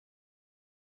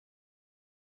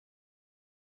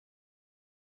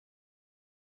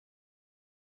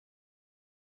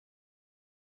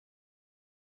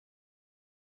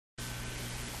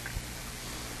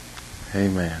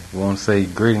Amen. We want to say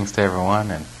greetings to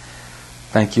everyone and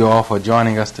thank you all for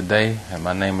joining us today. And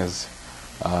my name is,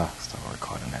 start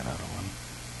recording that other one.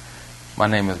 My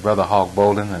name is Brother Hawk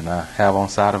Bolden, and I have on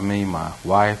side of me my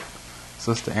wife,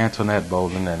 Sister Antoinette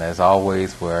Bolden. And as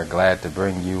always, we're glad to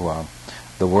bring you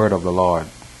the word of the Lord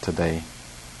today.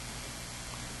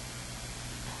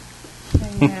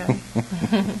 Amen.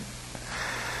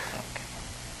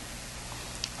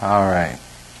 All right.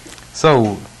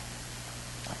 So,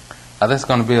 that's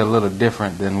going to be a little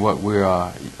different than what we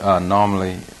are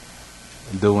normally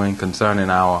doing concerning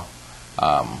our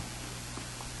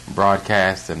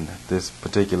broadcast and this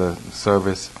particular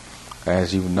service.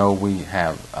 As you know, we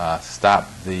have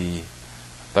stopped the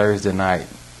Thursday night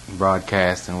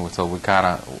broadcast, and so we're kind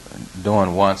of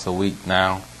doing once a week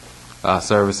now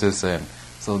services. And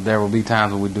so there will be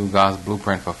times when we do God's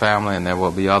Blueprint for Family, and there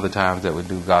will be other times that we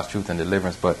do God's Truth and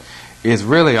Deliverance. But it's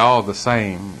really all the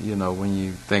same, you know, when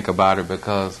you think about it,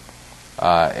 because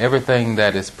everything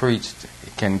that is preached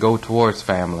can go towards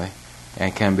family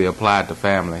and can be applied to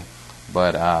family.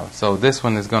 But so this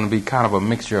one is going to be kind of a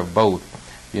mixture of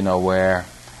both, you know, where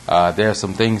there are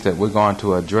some things that we're going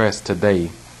to address today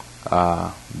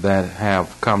that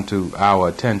have come to our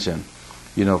attention.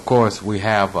 You know, of course, we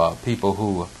have people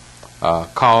who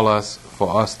call us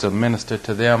for us to minister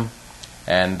to them,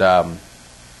 and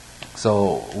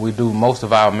so we do most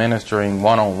of our ministering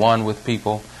one-on-one with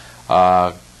people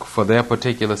for their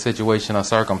particular situation or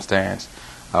circumstance.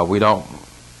 We don't,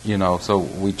 you know, so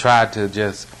we try to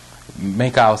just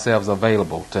make ourselves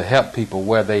available to help people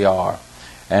where they are.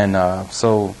 And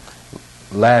so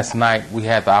last night we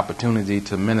had the opportunity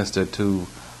to minister to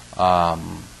a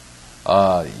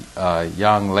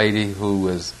young lady who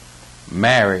is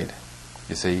married,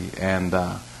 you see, and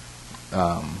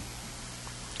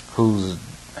who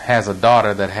has a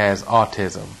daughter that has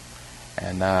autism.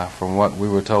 And from what we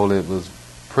were told, it was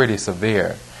pretty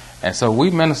severe. And so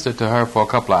we ministered to her for a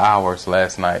couple of hours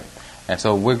last night. And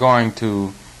so we're going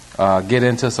to get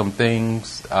into some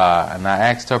things. And I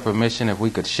asked her permission if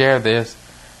we could share this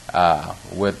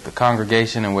with the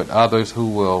congregation and with others who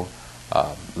will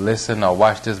listen or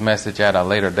watch this message at a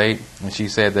later date. And she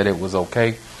said that it was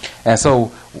okay. And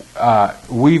so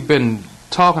we've been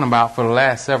talking about for the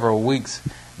last several weeks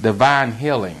divine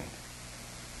healing.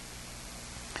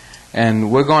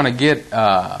 And we're going to get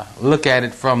look at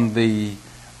it from the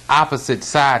opposite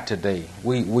side today.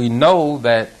 We know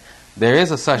that there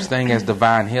is a such thing as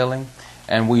divine healing,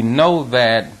 and we know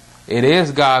that it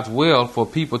is God's will for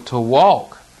people to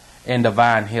walk in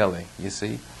divine healing, you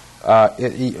see. That,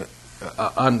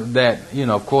 you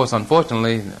know, of course,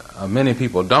 unfortunately, many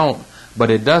people don't,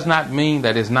 but it does not mean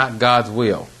that it's not God's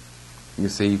will. You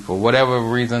see, for whatever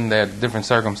reason, there are different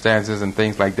circumstances and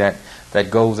things like that that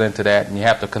goes into that, and you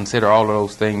have to consider all of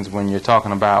those things when you're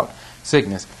talking about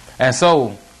sickness. And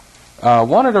so,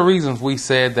 one of the reasons we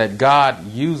said that God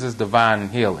uses divine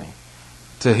healing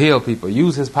to heal people,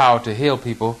 use His power to heal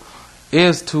people,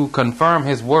 is to confirm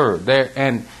His word. There,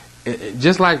 and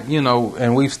just like, you know,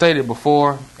 and we've stated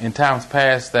before in times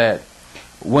past that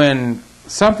when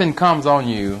something comes on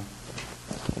you,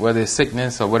 whether it's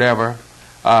sickness or whatever,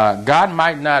 God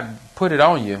might not put it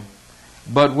on you,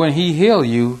 but when He heals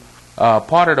you,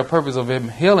 part of the purpose of Him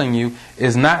healing you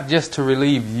is not just to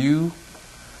relieve you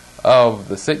of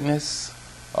the sickness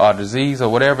or disease or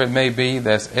whatever it may be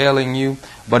that's ailing you,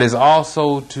 but is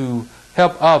also to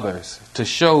help others, to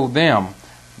show them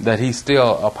that He's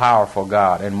still a powerful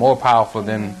God and more powerful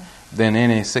than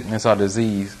any sickness or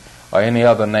disease or any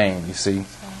other name, you see.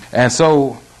 And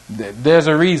so there's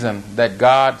a reason that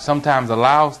God sometimes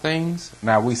allows things.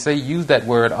 Now we say use that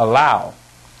word allow,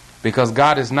 because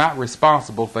God is not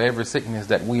responsible for every sickness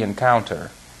that we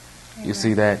encounter. Amen. You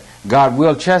see that God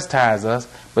will chastise us,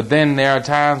 but then there are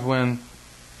times when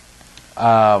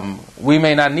we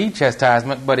may not need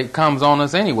chastisement, but it comes on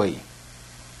us anyway.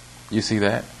 You see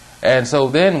that? And so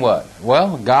then what?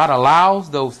 Well, God allows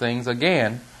those things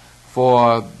again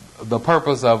for the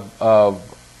purpose of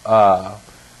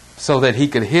so that He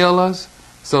could heal us,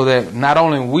 so that not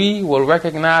only we will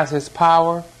recognize His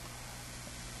power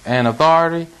and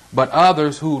authority, but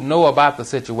others who know about the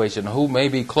situation, who may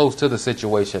be close to the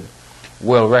situation,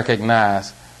 will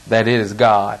recognize that it is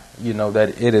God, you know,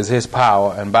 that it is His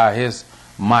power and by His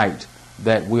might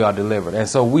that we are delivered. And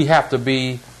so we have to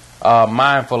be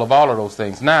mindful of all of those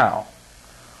things. Now,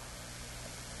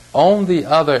 on the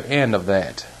other end of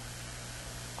that,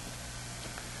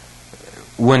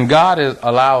 when God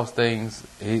allows things,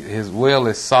 His will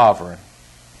is sovereign.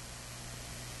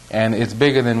 And it's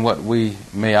bigger than what we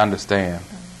may understand.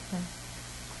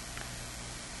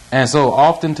 And so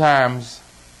oftentimes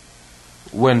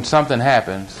when something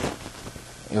happens,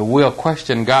 will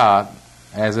question God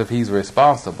as if he's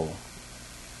responsible,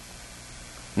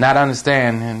 not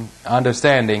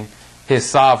understanding his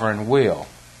sovereign will.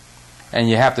 And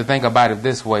you have to think about it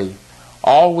this way.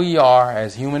 All we are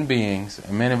as human beings,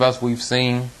 and many of us, we've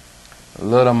seen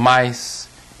little mice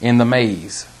in the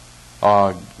maze,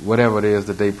 or whatever it is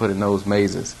that they put in those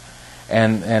mazes.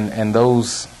 And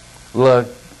those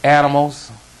little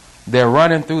animals, they're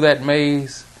running through that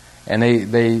maze, and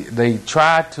they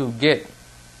try to get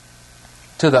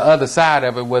to the other side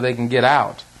of it where they can get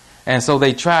out. And so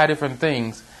they try different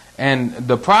things. And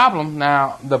the problem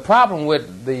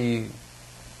with the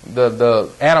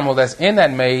animal that's in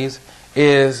that maze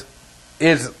is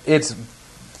its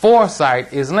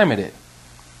foresight is limited.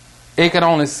 It can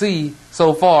only see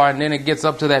so far, and then it gets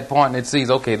up to that point and it sees,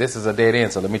 okay, this is a dead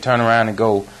end, so let me turn around and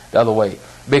go the other way.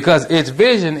 Because its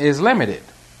vision is limited.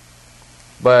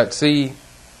 But see,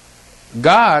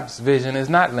 God's vision is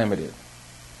not limited.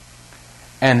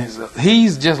 And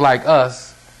he's just like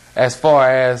us as far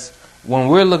as when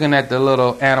we're looking at the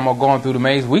little animal going through the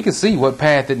maze, we can see what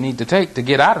path it needs to take to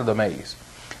get out of the maze.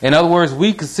 In other words,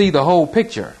 we can see the whole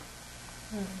picture.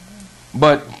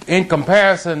 But in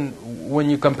comparison, when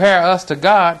you compare us to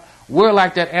God, we're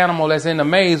like that animal that's in the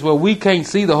maze where we can't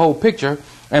see the whole picture,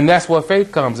 and that's where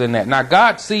faith comes in that. Now,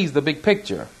 God sees the big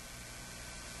picture.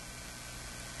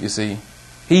 You see,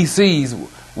 he sees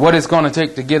what it's going to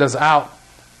take to get us out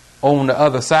on the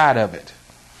other side of it.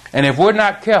 And if we're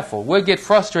not careful, we'll get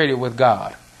frustrated with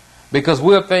God, because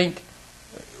we'll think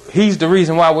he's the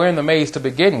reason why we're in the maze to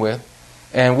begin with,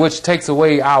 and which takes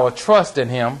away our trust in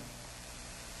him,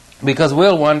 because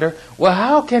we'll wonder, well,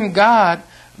 how can God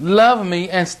love me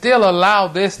and still allow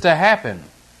this to happen?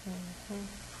 Mm-hmm.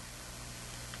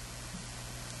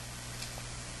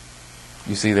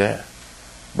 You see that?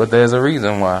 But there's a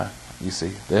reason why. You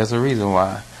see, there's a reason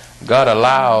why. God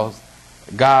allows,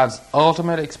 God's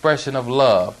ultimate expression of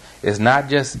love is not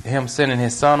just him sending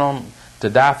his son on to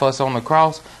die for us on the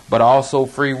cross, but also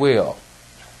free will.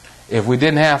 If we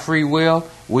didn't have free will,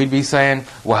 we'd be saying,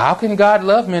 well, how can God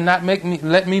love me and not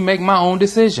let me make my own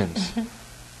decisions?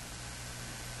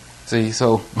 See,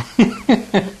 so.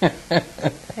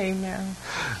 Amen.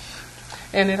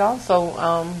 And it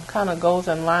also kind of goes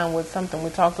in line with something we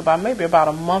talked about maybe about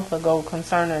a month ago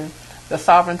concerning the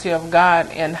sovereignty of God,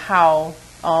 and how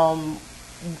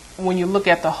when you look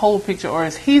at the whole picture, or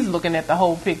as he's looking at the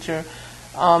whole picture,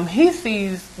 he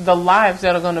sees the lives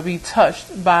that are going to be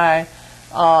touched by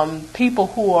people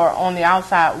who are on the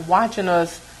outside watching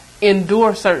us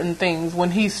endure certain things when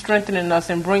he's strengthening us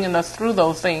and bringing us through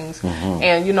those things. Mm-hmm.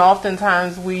 And,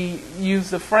 oftentimes we use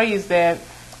the phrase that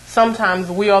sometimes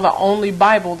we are the only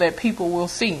Bible that people will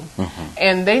see. Mm-hmm.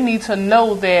 And they need to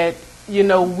know that,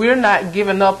 we're not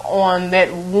giving up on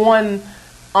that one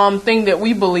thing that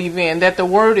we believe in, that the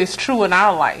word is true in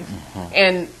our life. Mm-hmm.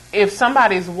 And if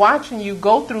somebody's watching you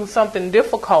go through something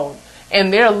difficult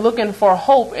and they're looking for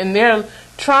hope and they're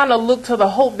trying to look to the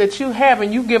hope that you have,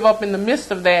 and you give up in the midst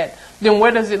of that, then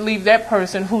where does it leave that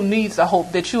person who needs the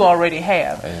hope that you already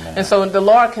have? Amen. And so the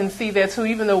Lord can see that too,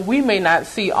 even though we may not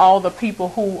see all the people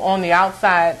who on the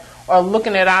outside are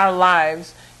looking at our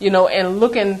lives, and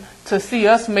looking to see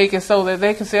us make it so that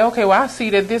they can say, okay, well, I see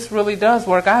that this really does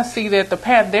work. I see that the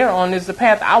path they're on is the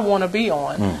path I want to be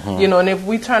on. Mm-hmm. And if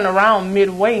we turn around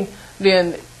midway,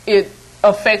 then it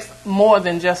affects more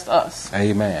than just us.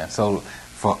 Amen. So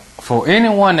for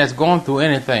anyone that's going through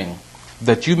anything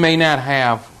that you may not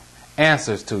have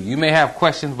answers to, you may have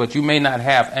questions, but you may not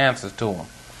have answers to them,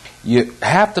 you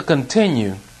have to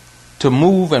continue to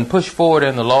move and push forward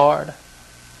in the Lord,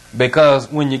 because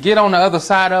when you get on the other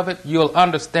side of it, you'll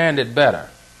understand it better.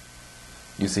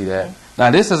 You see that?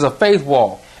 Now, this is a faith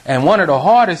walk, and one of the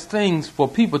hardest things for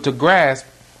people to grasp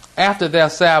after their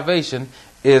salvation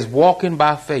is walking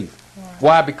by faith. Right.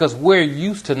 Why? Because we're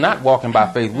used to not walking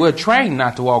by faith. We're trained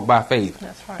not to walk by faith.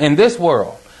 That's right. In this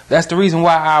world. That's the reason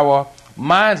why our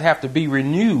minds have to be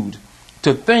renewed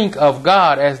to think of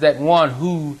God as that one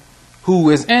who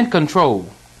is in control,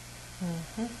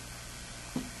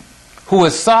 who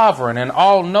is sovereign and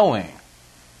all-knowing.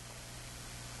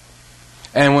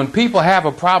 And when people have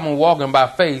a problem walking by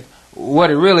faith,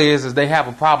 what it really is they have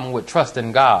a problem with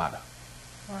trusting God.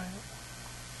 Right.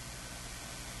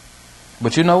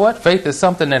 But you know what? Faith is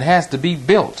something that has to be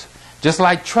built. Just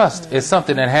like trust is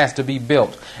something that has to be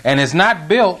built. And it's not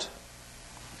built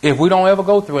if we don't ever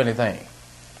go through anything.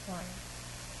 Right.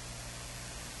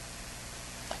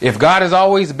 If God is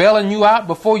always bailing you out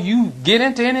before you get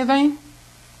into anything,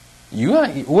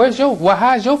 how's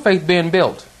your faith being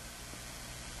built?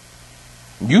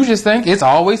 You just think it's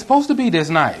always supposed to be this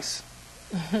nice.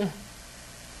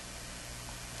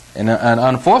 And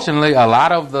unfortunately, a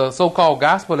lot of the so-called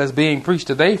gospel that's being preached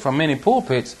today from many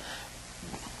pulpits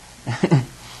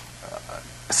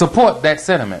support that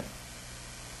sentiment.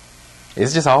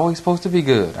 It's just always supposed to be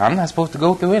good. I'm not supposed to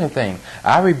go through anything.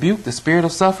 I rebuke the spirit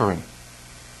of suffering.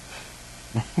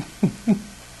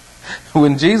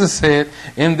 When Jesus said,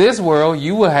 in this world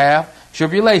you will have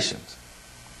tribulations.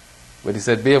 But he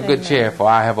said, be of good cheer, for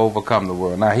I have overcome the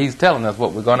world. Now he's telling us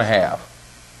what we're going to have.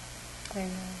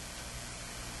 Amen.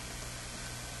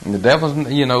 And the devil's,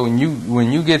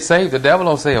 when you get saved, the devil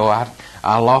will say, oh,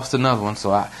 I lost another one,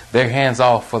 so they're hands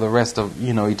off for the rest of,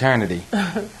 eternity.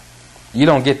 You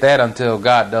don't get that until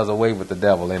God does away with the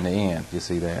devil in the end. You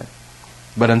see that?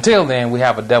 But until then, we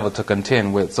have a devil to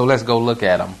contend with. So let's go look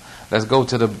at him. Let's go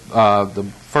to the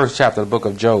first chapter of the book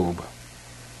of Job.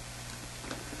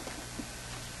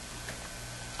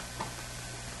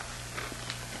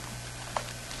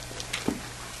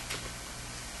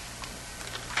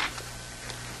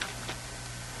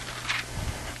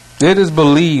 It is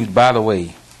believed, by the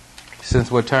way, since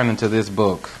we're turning to this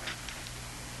book,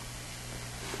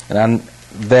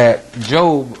 that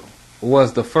Job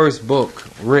was the first book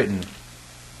written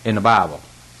in the Bible.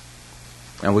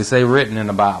 And we say written in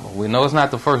the Bible. We know it's not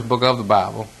the first book of the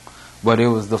Bible, but it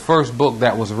was the first book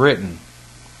that was written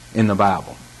in the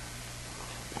Bible.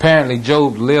 Apparently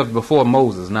Job lived before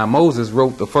Moses. Now Moses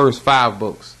wrote the first 5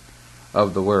 books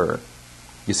of the Word.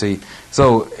 You see,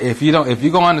 so if you're going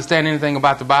to understand anything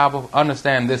about the Bible,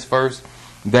 understand this first,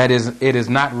 that it is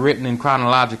not written in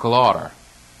chronological order.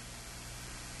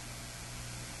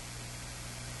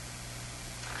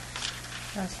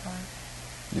 That's right.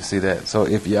 You see that? So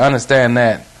if you understand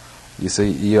that, you see,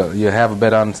 you'll have a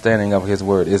better understanding of His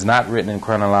Word. It's not written in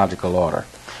chronological order.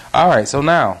 All right, so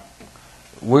now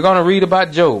we're going to read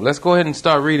about Job. Let's go ahead and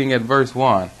start reading at verse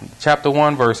 1. Chapter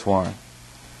 1, verse 1.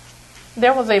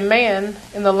 There was a man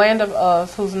in the land of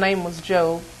Uz whose name was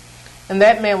Job, and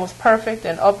that man was perfect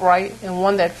and upright, and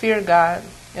one that feared God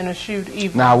and eschewed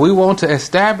evil. Now we want to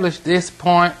establish this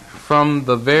point from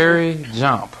the very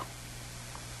jump.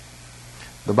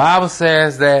 The Bible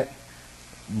says that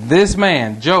this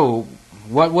man, Job,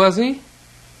 what was he?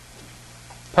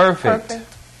 Perfect.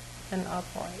 Perfect and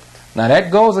upright. Now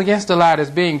that goes against the lie that's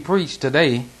being preached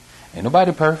today. Ain't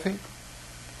nobody perfect.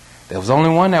 There was only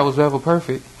one that was ever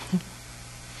perfect.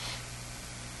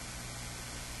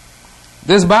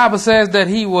 This Bible says that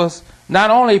he was not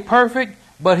only perfect,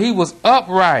 but he was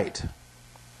upright.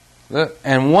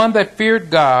 And one that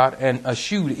feared God and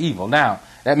eschewed evil. Now,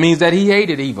 that means that he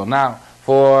hated evil. Now,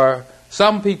 for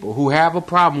some people who have a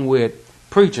problem with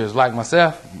preachers like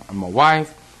myself, my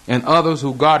wife, and others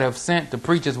who God have sent to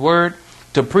preach His Word,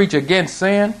 to preach against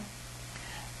sin,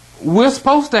 we're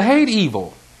supposed to hate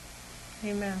evil.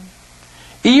 Amen.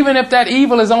 Even if that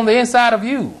evil is on the inside of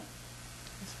you.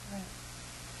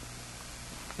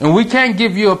 And we can't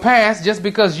give you a pass just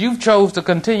because you've chose to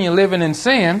continue living in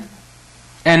sin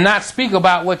and not speak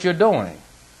about what you're doing.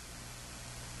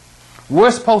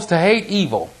 We're supposed to hate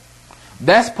evil.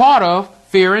 That's part of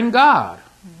fearing God.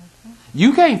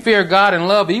 You can't fear God and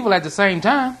love evil at the same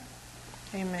time.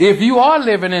 Amen. If you are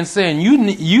living in sin, you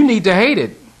need to hate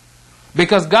it.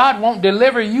 Because God won't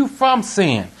deliver you from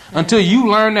sin until you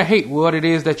learn to hate what it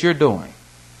is that you're doing.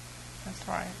 That's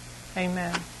right.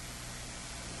 Amen.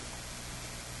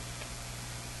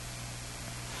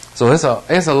 So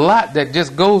it's a lot that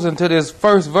just goes into this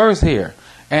first verse here.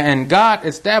 And God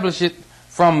established it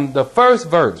from the first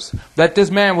verse that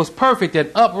this man was perfect and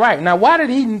upright. Now, why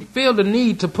did he feel the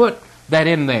need to put that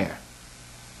in there?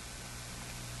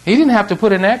 He didn't have to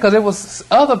put it in there because there was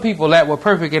other people that were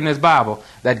perfect in this Bible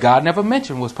that God never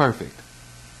mentioned was perfect.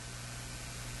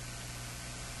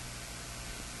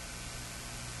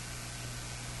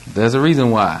 There's a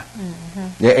reason why.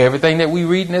 Mm-hmm. Everything that we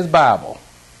read in this Bible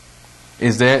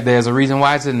there's a reason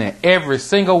why it's in there. Every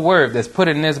single word that's put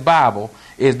in this Bible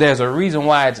there's a reason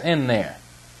why it's in there.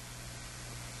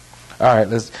 All right,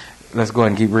 let's go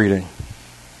ahead and keep reading.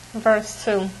 Verse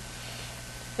 2.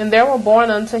 And there were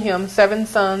born unto him 7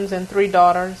 sons and 3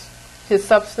 daughters. His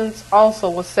substance also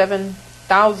was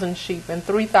 7,000 sheep and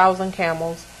 3,000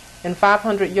 camels and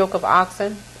 500 yoke of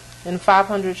oxen and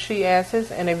 500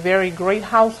 she-asses and a very great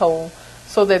household,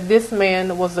 so that this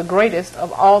man was the greatest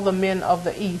of all the men of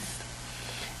the east.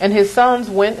 And his sons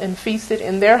went and feasted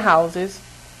in their houses,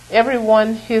 every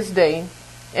one his day,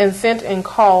 and sent and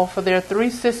called for their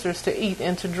 3 sisters to eat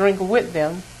and to drink with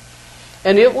them.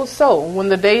 And it was so, when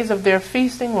the days of their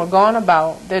feasting were gone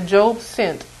about, that Job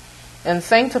sent and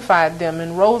sanctified them,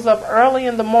 and rose up early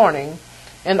in the morning,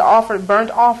 and offered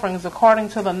burnt offerings according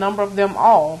to the number of them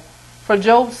all. For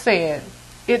Job said,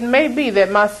 It may be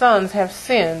that my sons have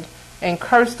sinned and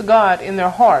cursed God in their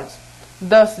hearts.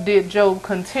 Thus did Job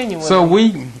continually. So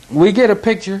we get a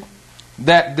picture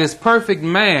that this perfect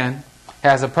man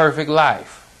has a perfect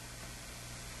life.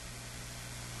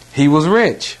 He was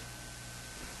rich.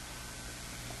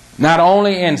 Not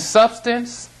only in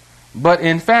substance, but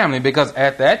in family. Because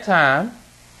at that time,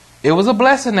 it was a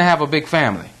blessing to have a big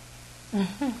family.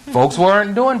 Folks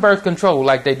weren't doing birth control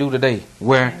like they do today,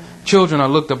 where children are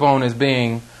looked upon as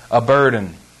being a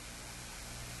burden.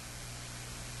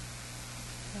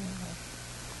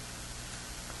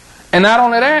 And not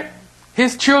only that,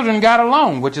 his children got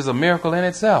along, which is a miracle in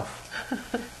itself.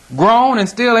 Grown and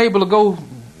still able to go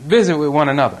visit with one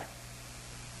another.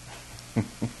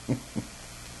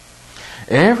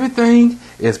 Everything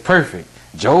is perfect.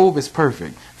 Job is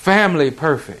perfect. Family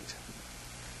perfect.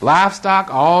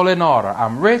 Livestock all in order.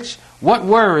 I'm rich. What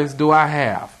worries do I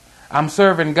have? I'm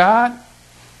serving God.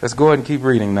 Let's go ahead and keep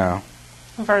reading now.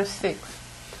 Verse 6.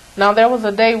 Now there was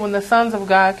a day when the sons of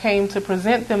God came to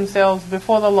present themselves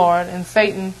before the Lord, and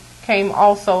Satan came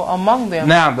also among them.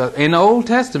 Now, in the Old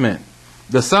Testament,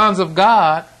 the sons of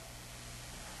God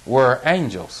were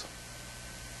angels.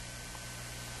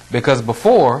 Because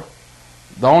before,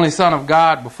 the only son of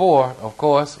God before, of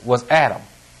course, was Adam.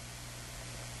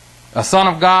 A son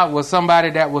of God was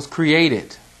somebody that was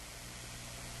created.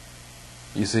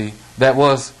 You see, that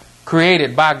was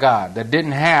created by God, that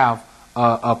didn't have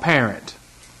a parent,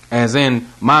 as in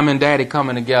mom and daddy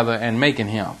coming together and making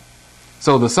him.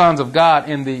 So the sons of God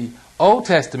in the Old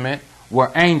Testament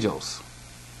were angels.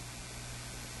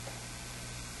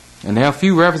 And there are a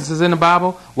few references in the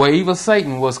Bible where even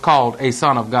Satan was called a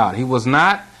son of God. He was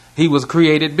not. He was a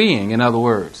created being, in other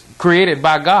words. Created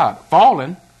by God.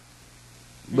 Fallen,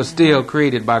 but still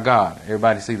created by God.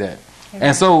 Everybody see that? Amen.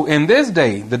 And so in this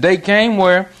day, the day came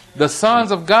where the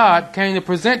sons of God came to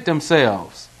present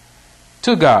themselves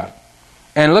to God.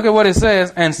 And look at what it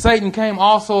says. And Satan came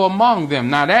also among them.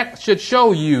 Now that should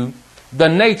show you the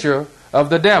nature of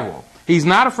the devil. He's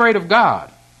not afraid of God.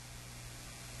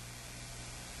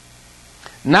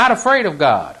 Not afraid of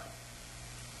God.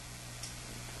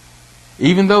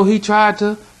 Even though he tried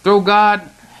to throw God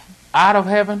out of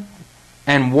heaven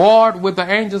and warred with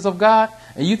the angels of God.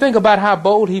 And you think about how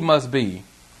bold he must be.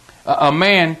 A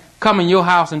man come in your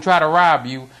house and try to rob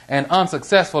you and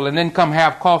unsuccessful, and then come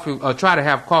have coffee or try to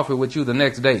have coffee with you the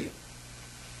next day.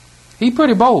 He's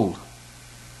pretty bold.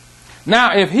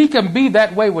 Now, if he can be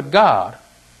that way with God,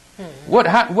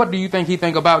 what do you think he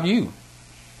think about you?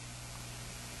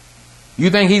 You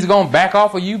think he's going to back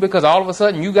off of you because all of a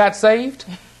sudden you got saved?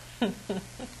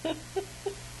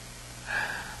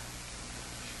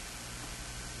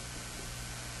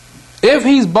 If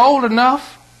he's bold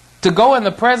enough to go in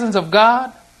the presence of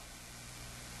God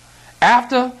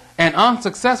after an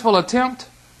unsuccessful attempt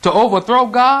to overthrow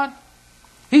God,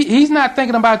 he's not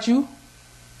thinking about you.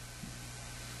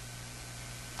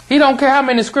 He don't care how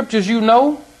many scriptures you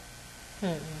know.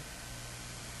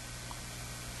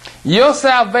 Your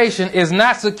salvation is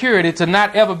not security to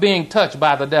not ever being touched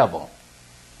by the devil.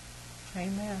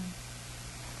 Amen.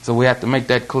 So we have to make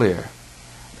that clear.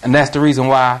 And that's the reason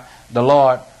why the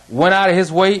Lord went out of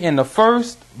his way in the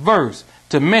first verse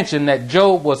to mention that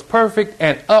Job was perfect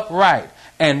and upright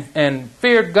and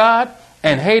feared God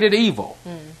and hated evil.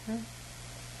 Mm-hmm.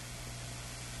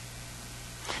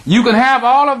 You can have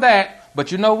all of that,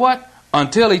 but you know what?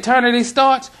 Until eternity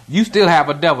starts, you still have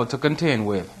a devil to contend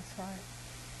with. That's right.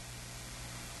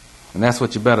 And that's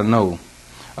what you better know.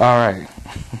 All right.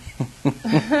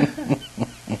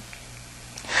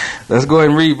 Let's go ahead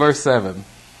and read verse 7.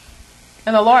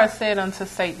 And the Lord said unto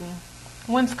Satan,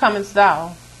 Whence comest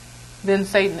thou? Then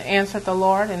Satan answered the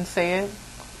Lord and said,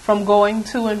 From going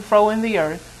to and fro in the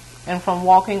earth, and from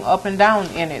walking up and down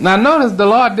in it. Now notice the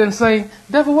Lord didn't say,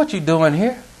 Devil, what you doing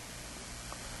here?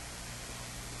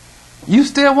 You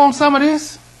still want some of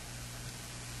this?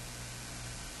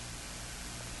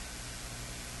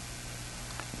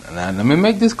 Now let me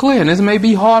make this clear, and this may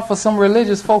be hard for some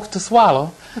religious folks to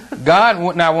swallow.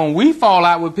 God, now when we fall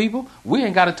out with people, we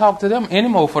ain't got to talk to them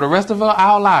anymore for the rest of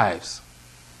our lives.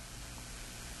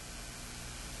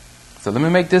 So let me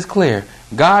make this clear.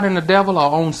 God and the devil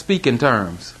are on speaking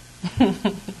terms.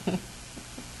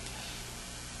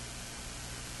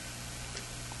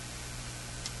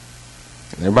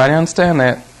 Everybody understand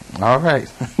that? All right.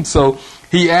 So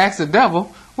he asked the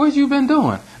devil, what you been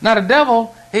doing? Now the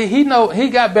devil, he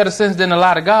got better sense than a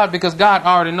lot of God, because God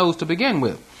already knows to begin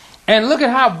with. And look at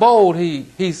how bold he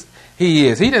is.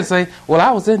 He didn't say, well,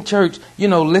 I was in church,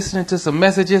 listening to some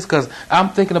messages because I'm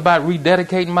thinking about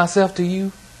rededicating myself to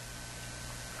you.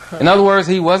 In other words,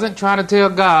 he wasn't trying to tell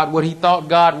God what he thought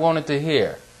God wanted to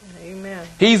hear. Amen.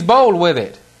 He's bold with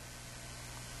it.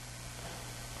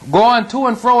 going to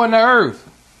and fro in the earth,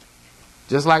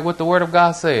 just like what the Word of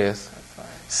God says, Right.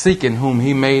 seeking whom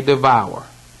he may devour.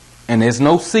 And there's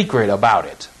no secret about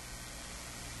it.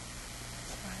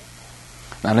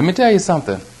 Right. Now let me tell you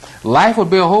something. Life would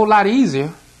be a whole lot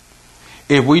easier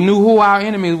if we knew who our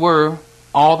enemies were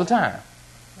all the time.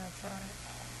 That's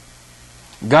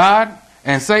right. God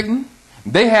and Satan,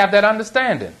 they have that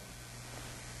understanding.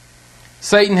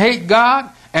 Satan hates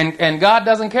God, and God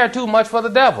doesn't care too much for the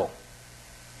devil.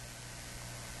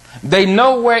 They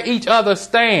know where each other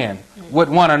stand with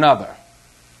one another.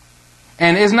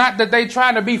 And it's not that they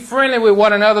trying to be friendly with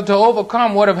one another to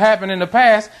overcome what have happened in the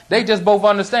past. They just both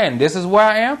understand this is where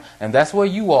I am and that's where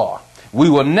you are. We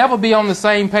will never be on the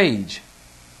same page.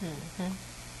 Mm-hmm.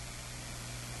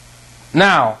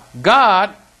 Now,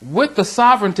 God, with the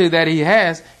sovereignty that he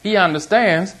has, he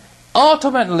understands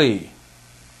ultimately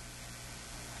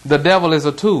the devil is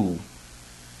a tool.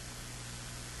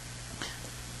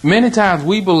 Many times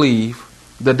we believe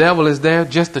the devil is there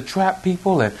just to trap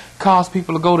people and cause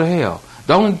people to go to hell.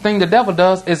 The only thing the devil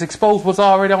does is expose what's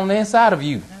already on the inside of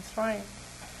you. That's right.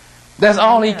 That's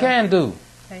all he Amen. can do.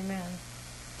 Amen.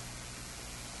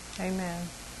 Amen.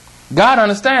 God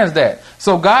understands that.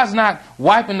 So God's not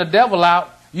wiping the devil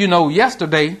out,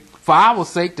 yesterday for our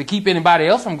sake to keep anybody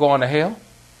else from going to hell.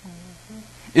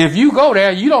 Mm-hmm. If you go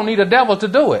there, you don't need a devil to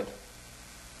do it.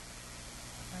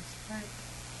 That's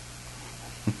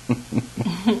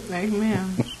right.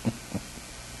 Amen.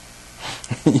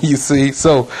 You see,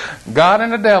 so God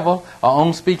and the devil are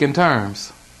on speaking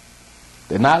terms.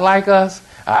 They're not like us.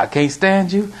 I can't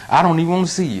stand you. I don't even want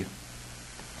to see you.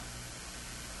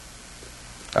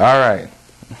 All right.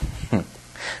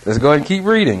 Let's go ahead and keep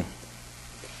reading.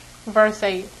 Verse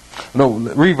 8. No,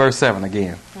 read verse 7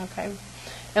 again. Okay.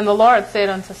 And the Lord said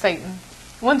unto Satan,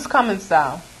 Whence comest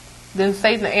thou? Then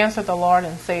Satan answered the Lord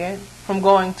and said, From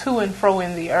going to and fro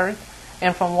in the earth,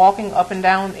 and from walking up and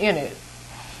down in it.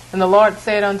 And the Lord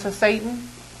said unto Satan,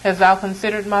 Hast thou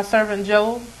considered my servant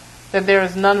Job, that there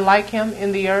is none like him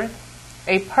in the earth,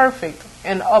 a perfect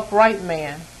and upright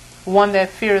man, one that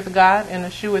feareth God and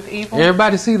escheweth evil?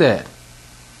 Everybody see that?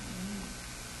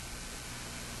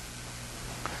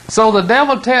 So the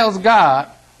devil tells God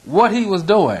what he was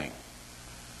doing.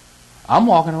 I'm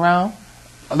walking around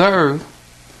the earth,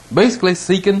 basically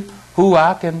seeking who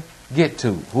I can get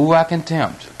to, who I can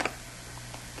tempt.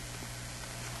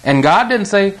 And God didn't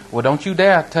say, well, don't you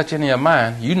dare touch any of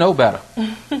mine. You know better.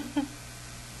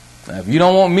 If you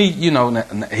don't want me,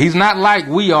 he's not like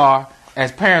we are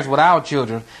as parents with our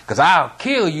children, because I'll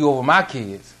kill you over my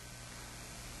kids.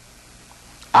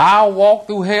 I'll walk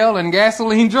through hell in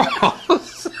gasoline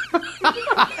drawers.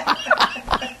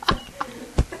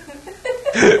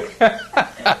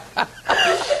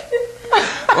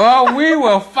 Well, we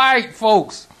will fight,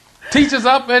 folks. Teachers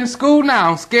up in school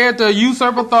now scared to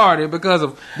usurp authority because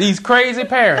of these crazy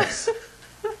parents.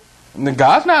 And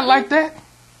God's not like that.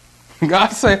 God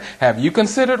said, have you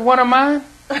considered one of mine?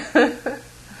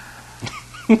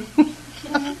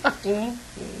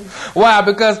 Why?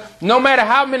 Because no matter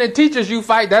how many teachers you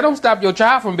fight, that don't stop your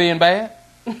child from being bad.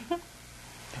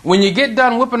 When you get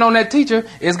done whipping on that teacher,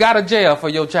 it's got a jail for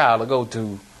your child to go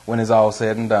to when it's all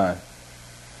said and done.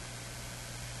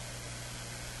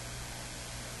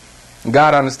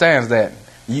 God understands that.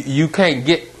 You can't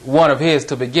get one of his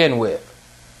to begin with.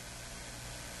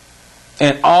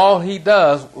 And all he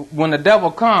does, when the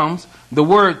devil comes, the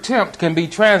word tempt can be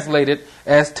translated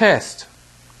as test.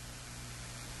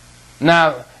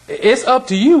 Now, it's up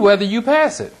to you whether you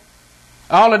pass it.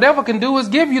 All the devil can do is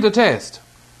give you the test.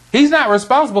 He's not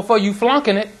responsible for you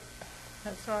flunking it.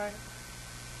 That's right.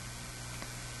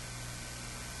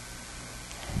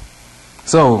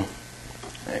 So,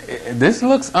 this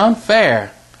looks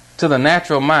unfair to the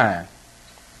natural mind.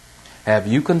 Have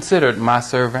you considered my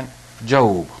servant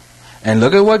Job? And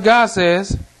look at what God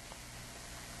says.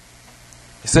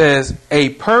 It says, a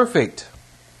perfect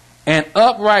and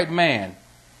upright man,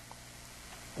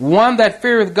 one that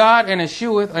feareth God and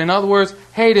escheweth, in other words,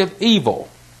 hateth evil.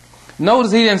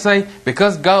 Notice he didn't say,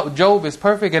 because Job is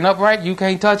perfect and upright, you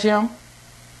can't touch him.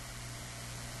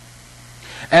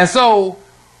 And so,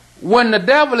 when the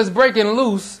devil is breaking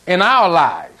loose in our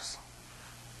lives,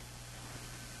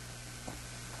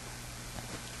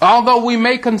 although we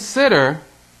may consider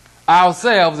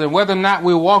ourselves and whether or not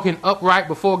we're walking upright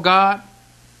before God,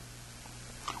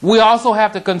 we also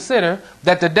have to consider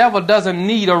that the devil doesn't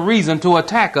need a reason to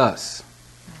attack us.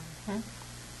 Mm-hmm.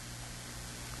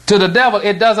 To the devil,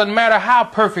 it doesn't matter how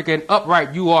perfect and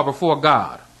upright you are before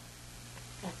God.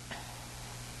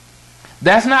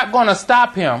 That's not going to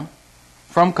stop him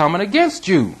from coming against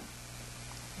you.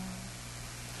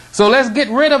 So let's get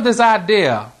rid of this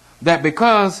idea that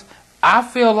because I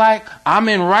feel like I'm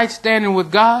in right standing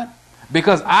with God,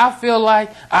 because I feel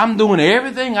like I'm doing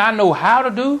everything I know how to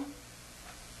do,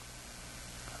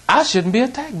 I shouldn't be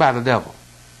attacked by the devil.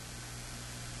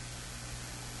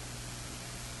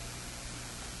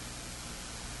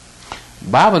 The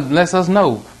Bible lets us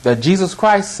know that Jesus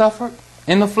Christ suffered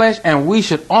in the flesh, and we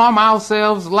should arm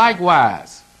ourselves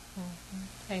likewise.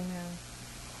 Amen.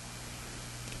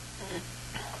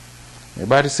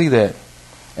 Everybody see that?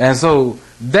 And so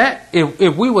that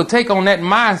if we would take on that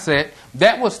mindset,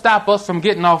 that would stop us from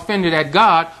getting offended at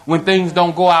God when things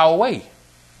don't go our way.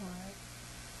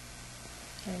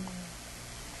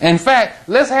 In fact,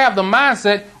 let's have the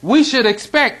mindset we should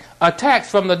expect attacks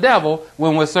from the devil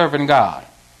when we're serving God.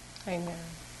 Amen.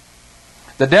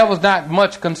 The devil's not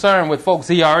much concerned with folks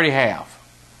he already have.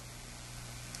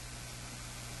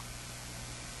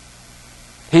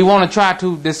 He want to try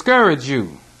to discourage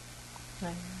you.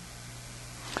 Amen.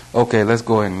 Okay, let's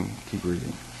go ahead and keep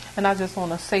reading. And I just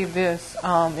want to say this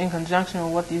in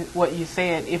conjunction with what you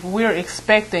said. If we're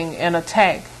expecting an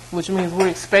attack, which means we're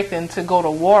expecting to go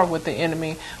to war with the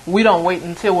enemy, we don't wait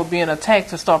until we're being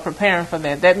attacked to start preparing for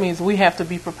that. That means we have to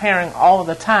be preparing all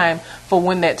the time for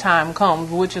when that time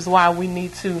comes, which is why we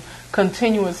need to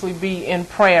continuously be in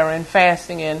prayer and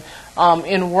fasting and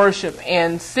in worship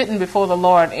and sitting before the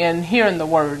Lord and hearing the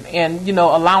word and,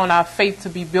 allowing our faith to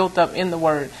be built up in the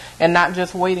word and not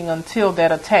just waiting until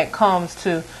that attack comes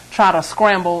to try to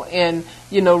scramble and,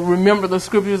 remember the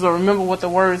scriptures or remember what the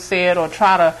word said or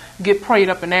try to get prayed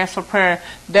up and ask for prayer.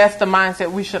 That's the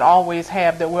mindset we should always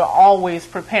have, that we're always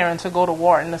preparing to go to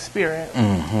war in the spirit.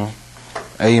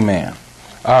 Mm-hmm. Amen.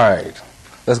 All right.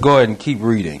 Let's go ahead and keep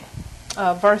reading.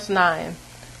 Verse 9.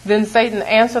 Then Satan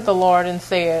answered the Lord and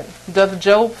said, Doth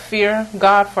Job fear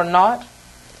God for naught?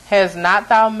 Has not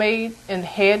thou made an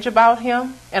hedge about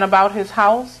him and about his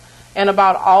house and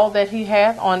about all that he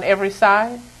hath on every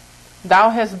side?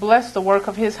 Thou hast blessed the work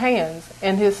of his hands,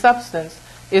 and his substance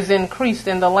is increased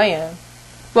in the land.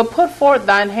 But put forth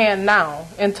thine hand now,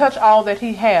 and touch all that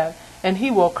he hath, and he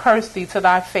will curse thee to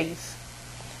thy face.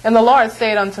 And the Lord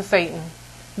said unto Satan,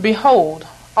 Behold,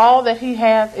 all that he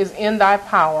hath is in thy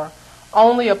power,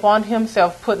 only upon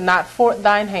himself put not forth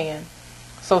thine hand.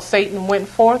 So Satan went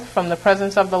forth from the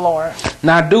presence of the Lord.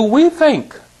 Now, do we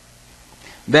think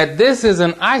that this is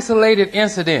an isolated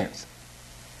incident?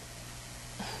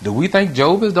 Do we think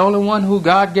Job is the only one who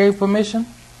God gave permission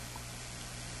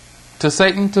to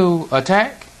Satan to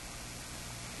attack?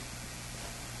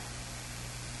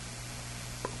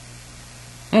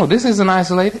 No, this isn't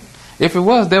isolated. If it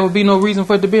was, there would be no reason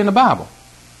for it to be in the Bible.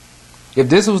 If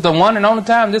this was the one and only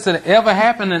time this had ever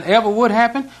happened and ever would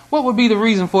happen, what would be the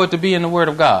reason for it to be in the Word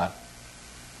of God?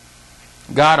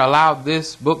 God allowed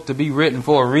this book to be written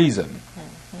for a reason.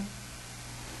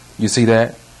 Mm-hmm. You see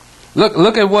that?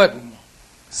 Look at what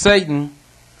Satan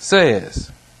says.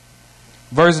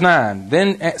 Verse 9.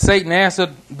 Then Satan answered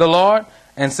the Lord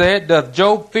and said, Doth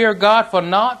Job fear God for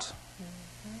naught?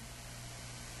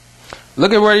 Mm-hmm.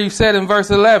 Look at what he said in verse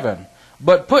 11.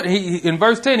 But in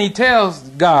verse 10, he tells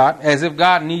God, as if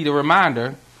God need a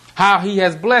reminder, how he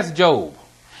has blessed Job.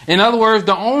 In other words,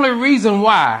 the only reason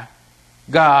why,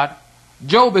 God,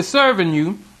 Job is serving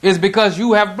you is because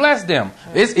you have blessed him.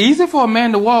 It's easy for a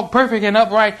man to walk perfect and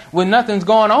upright when nothing's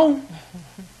going on.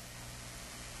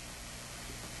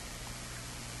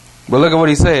 But look at what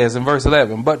he says in verse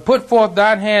 11. But put forth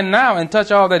thine hand now and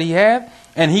touch all that he hath,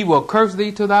 and he will curse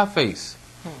thee to thy face.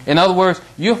 In other words,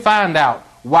 you'll find out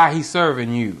why he's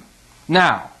serving you.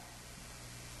 Now,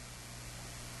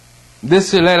 this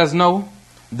should let us know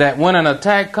that when an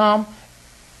attack comes,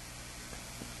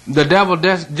 the devil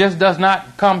just does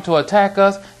not come to attack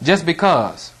us just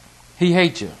because he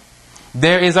hates you.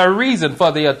 There is a reason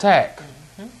for the attack.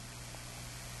 Mm-hmm.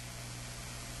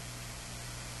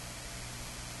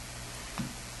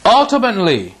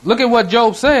 Ultimately, look at what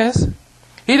Job says.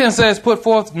 He then says, put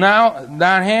forth now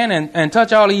thine hand and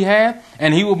touch all he hath,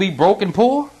 and he will be broke and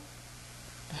poor.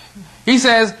 He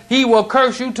says he will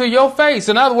curse you to your face.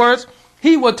 In other words,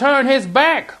 he will turn his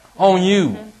back on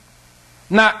you.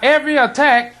 Now, every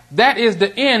attack, that is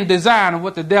the end design of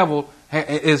what the devil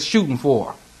is shooting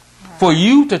for. For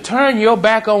you to turn your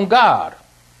back on God.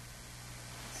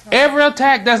 Every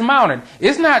attack that's mounted.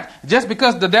 It's not just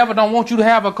because the devil don't want you to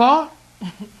have a car.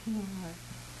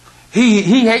 He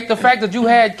hates the fact that you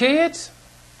had kids.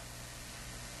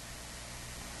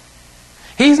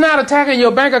 He's not attacking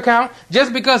your bank account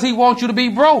just because he wants you to be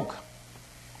broke.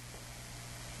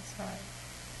 That's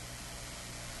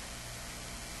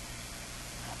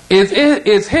right.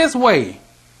 It's his way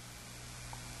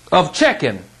of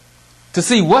checking to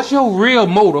see what's your real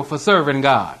motive for serving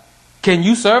God. Can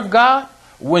you serve God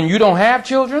when you don't have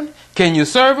children? Can you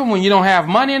serve Him when you don't have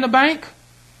money in the bank?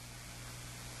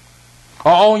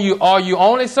 Or are you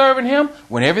only serving Him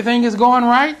when everything is going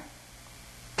right?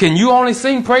 Can you only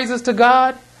sing praises to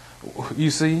God?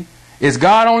 You see, is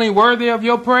God only worthy of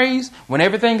your praise when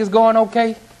everything is going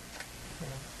okay?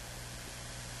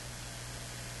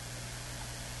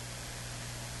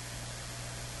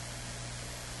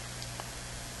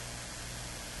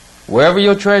 Wherever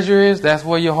your treasure is, that's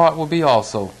where your heart will be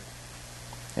also.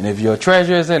 And if your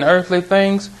treasure is in earthly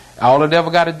things, all the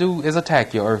devil got to do is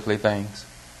attack your earthly things.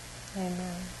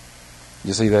 Amen.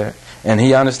 You see that? And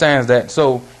he understands that.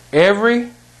 So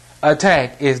every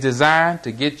attack is designed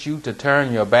to get you to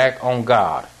turn your back on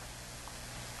God.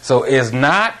 So it's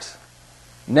not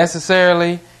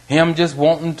necessarily him just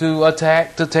wanting to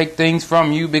attack, to take things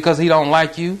from you because he don't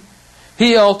like you.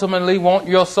 He ultimately wants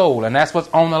your soul, and that's what's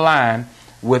on the line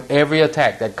with every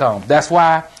attack that comes. That's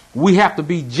why we have to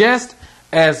be just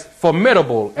as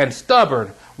formidable and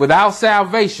stubborn with our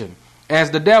salvation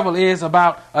as the devil is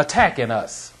about attacking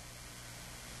us.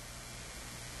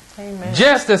 Amen.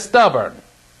 Just as stubborn.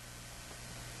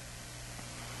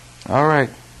 All right.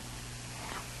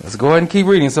 Let's go ahead and keep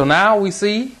reading. So now we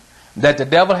see that the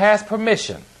devil has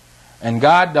permission. And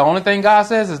God, the only thing God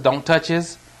says is don't touch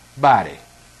his body.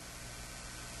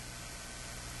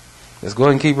 Let's go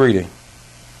ahead and keep reading.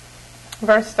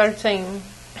 Verse 13.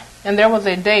 And there was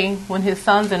a day when his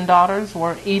sons and daughters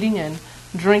were eating and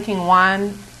drinking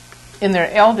wine in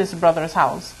their eldest brother's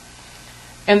house.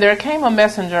 And there came a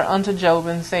messenger unto Job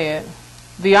and said,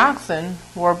 The oxen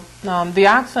were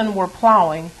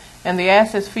plowing, and the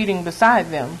asses feeding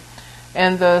beside them.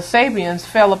 And the Sabeans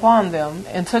fell upon them,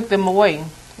 and took them away.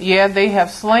 Yea, they have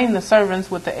slain the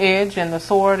servants with the edge and the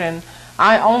sword, and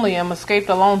I only am escaped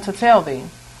alone to tell thee.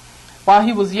 While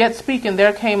he was yet speaking,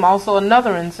 there came also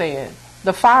another and said,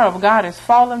 The fire of God is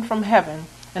fallen from heaven,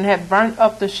 and hath burnt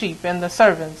up the sheep and the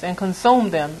servants, and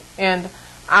consumed them, and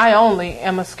I only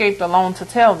am escaped alone to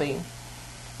tell thee.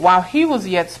 While he was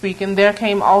yet speaking, there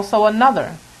came also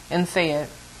another, and said,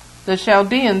 The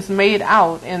Chaldeans made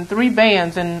out in three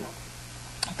bands, and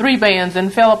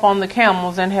fell upon the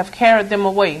camels, and have carried them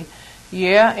away,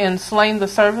 yea, and slain the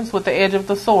servants with the edge of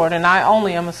the sword, and I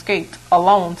only am escaped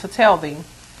alone to tell thee.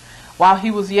 While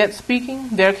he was yet speaking,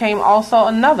 there came also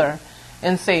another,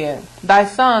 and said, Thy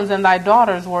sons and thy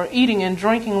daughters were eating and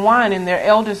drinking wine in their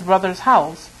eldest brother's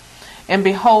house. And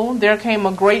behold, there came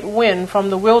a great wind from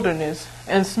the wilderness,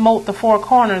 and smote the four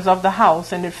corners of the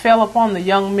house, and it fell upon the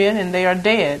young men, and they are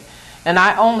dead, and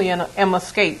I only am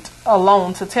escaped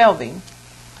alone to tell thee.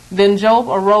 Then Job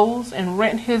arose, and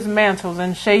rent his mantles,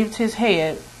 and shaved his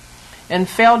head, and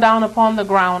fell down upon the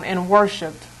ground, and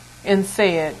worshipped, and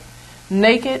said,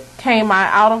 Naked came I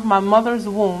out of my mother's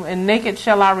womb, and naked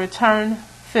shall I return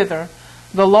thither.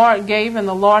 The Lord gave, and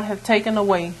the Lord hath taken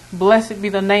away. Blessed be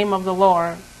the name of the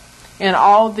Lord. In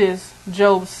all this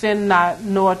Job sinned not,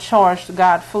 nor charged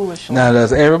God foolishly. Now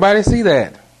does everybody see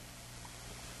that?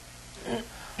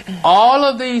 All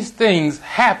of these things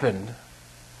happened,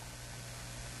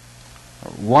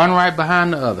 one right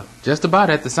behind the other, just about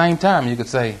at the same time, you could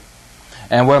say.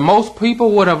 And where most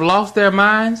people would have lost their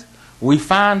minds, we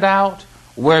find out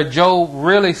where Job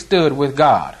really stood with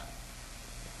God.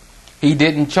 He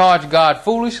didn't charge God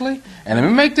foolishly. And let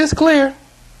me make this clear.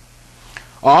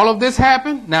 All of this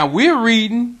happened. Now we're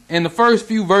reading in the first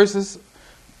few verses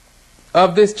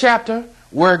of this chapter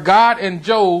where God and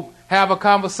Job have a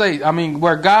conversation.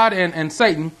 Where God and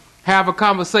Satan have a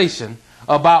conversation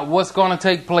about what's going to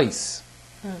take place.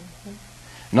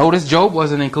 Mm-hmm. Notice Job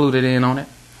wasn't included in on it.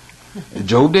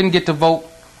 Job didn't get to vote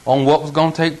on what was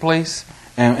going to take place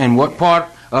and what part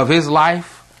of his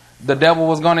life the devil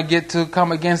was going to get to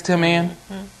come against him in.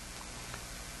 Mm-hmm.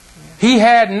 He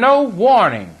had no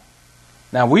warning.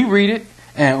 Now we read it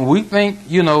and we think,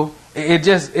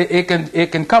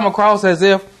 it can come across as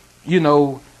if,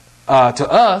 to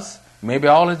us, maybe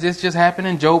all of this just happened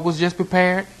and Job was just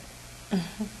prepared.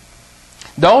 Mm-hmm.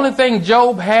 The only thing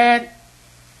Job had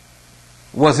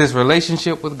was his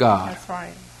relationship with God. That's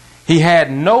right. He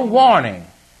had no warning.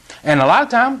 And a lot of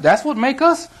times, that's what makes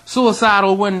us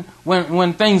suicidal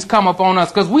when things come upon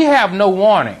us, because we have no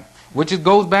warning, which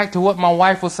goes back to what my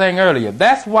wife was saying earlier.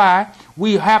 That's why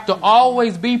we have to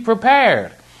always be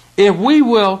prepared. If we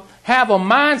will have a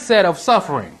mindset of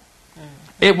suffering,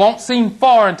 it won't seem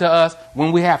foreign to us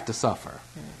when we have to suffer.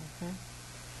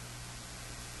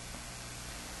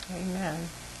 Amen.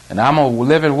 And I'm a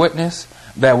living witness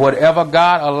that whatever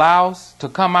God allows to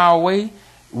come our way,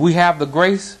 we have the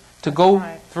grace to go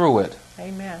through it.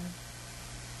 Amen.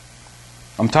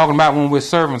 I'm talking about when we're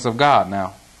servants of God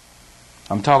now.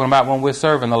 I'm talking about when we're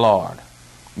serving the Lord.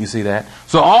 You see that?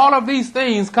 So all of these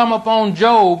things come upon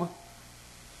Job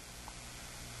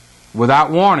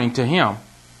without warning to him.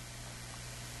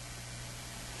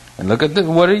 And look at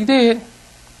what he did.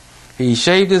 He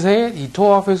shaved his head, he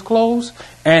tore off his clothes,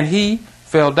 and he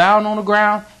fell down on the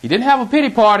ground. He didn't have a pity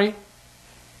party.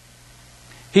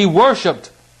 He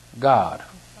worshiped God.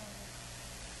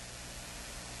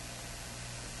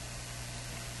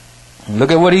 And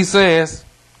look at what he says.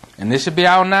 And this should be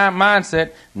our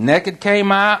mindset. Naked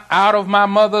came I out of my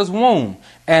mother's womb,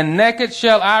 and naked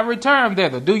shall I return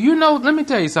thither. Do you know, let me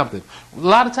tell you something. A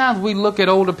lot of times we look at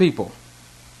older people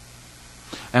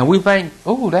and we think,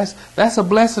 oh, that's a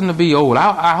blessing to be old.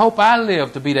 I hope I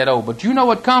live to be that old. But you know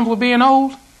what comes with being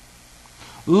old?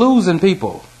 Losing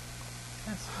people.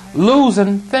 Right.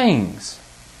 Losing things.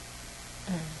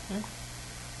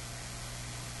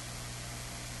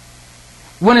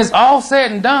 When it's all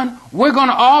said and done, we're going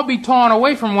to all be torn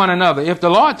away from one another if the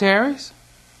Lord tarries.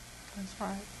 That's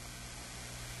right.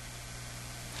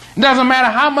 It doesn't matter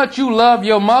how much you love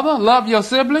your mother, love your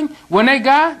sibling. When they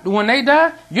die,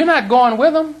 you're not going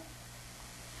with them.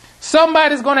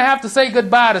 Somebody's going to have to say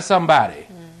goodbye to somebody.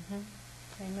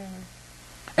 Mm-hmm. Amen.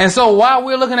 And so while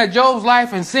we're looking at Job's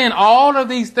life and seeing all of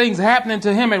these things happening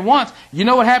to him at once, you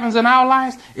know what happens in our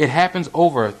lives? It happens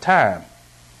over time.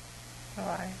 All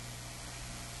right.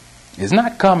 It's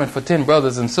not common for 10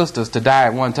 brothers and sisters to die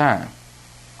at one time.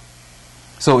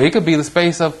 So it could be the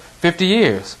space of 50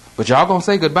 years. But y'all going to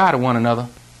say goodbye to one another.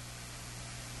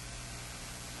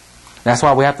 That's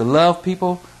why we have to love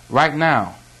people right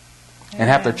now. Amen. And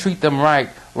have to treat them right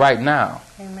now.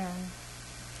 Amen.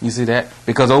 You see that?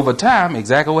 Because over time,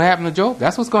 exactly what happened to Job,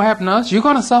 that's what's going to happen to us. You're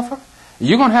going to suffer.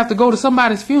 You're going to have to go to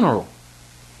somebody's funeral.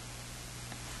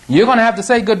 You're going to have to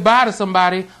say goodbye to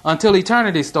somebody until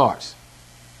eternity starts.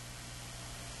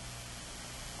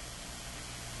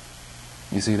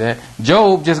 You see that?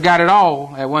 Job just got it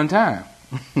all at one time.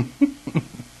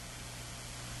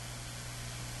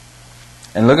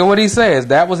 And look at what he says.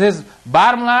 That was his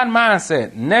bottom line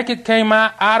mindset. Naked came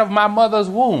I out of my mother's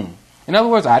womb. In other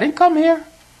words, I didn't come here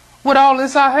with all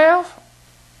this I have.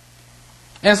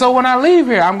 And so when I leave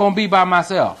here, I'm going to be by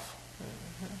myself.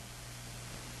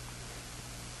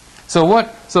 So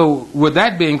with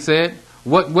that being said,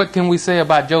 what can we say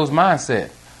about Job's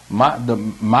mindset?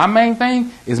 My main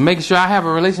thing is making sure I have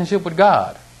a relationship with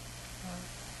God.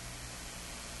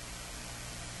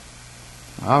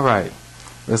 All right.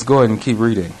 Let's go ahead and keep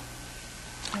reading.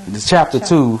 It's chapter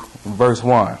 2, verse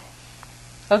 1.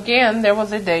 Again, there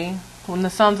was a day when the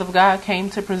sons of God came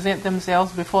to present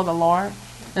themselves before the Lord,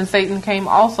 and Satan came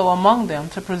also among them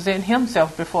to present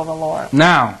himself before the Lord.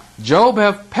 Now, Job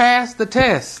have passed the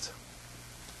test.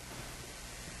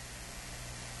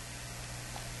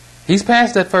 He's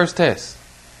passed that first test.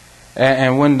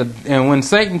 And when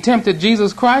Satan tempted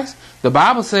Jesus Christ, the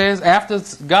Bible says after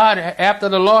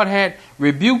the Lord had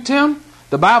rebuked him,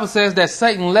 the Bible says that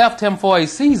Satan left him for a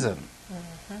season.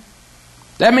 Mm-hmm.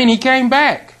 That means he came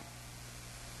back.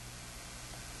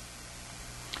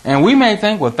 And we may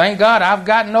think, well, thank God I've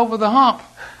gotten over the hump.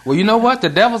 Well, you know what? The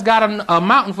devil's got a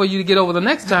mountain for you to get over the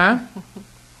next time.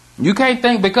 You can't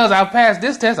think because I've passed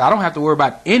this test, I don't have to worry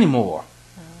about it anymore.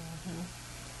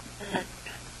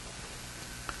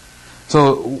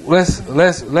 So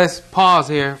let's pause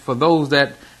here for those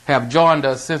that have joined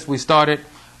us since we started.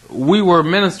 We were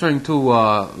ministering to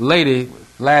a lady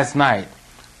last night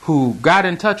who got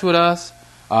in touch with us,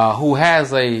 who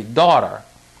has a daughter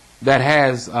that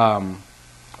has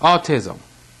autism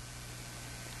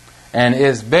and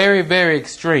is very, very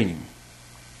extreme.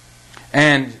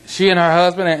 And she and her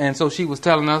husband, and so she was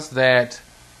telling us that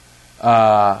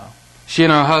she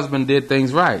and her husband did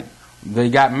things right. They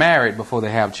got married before they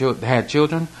had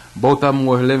children. Both of them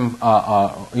were living,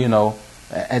 at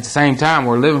the same time,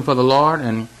 were living for the Lord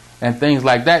and things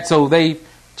like that. So they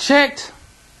checked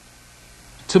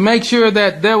to make sure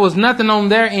that there was nothing on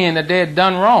their end that they had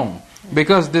done wrong.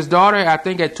 Because this daughter, I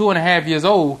think at 2.5 years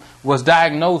old, was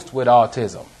diagnosed with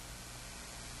autism.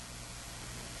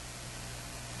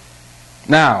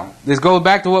 Now, this goes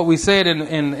back to what we said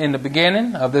in the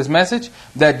beginning of this message,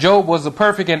 that Job was a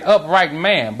perfect and upright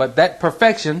man. But that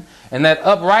perfection and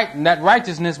that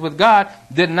righteousness with God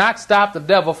did not stop the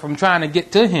devil from trying to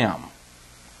get to him.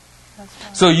 Right.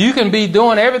 So you can be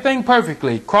doing everything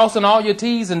perfectly, crossing all your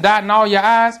T's and dotting all your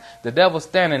I's. The devil's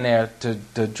standing there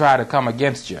to try to come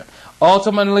against you.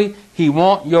 Ultimately, he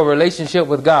wants your relationship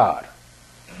with God.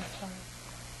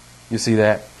 You see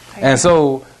that? And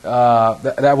so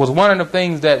that was one of the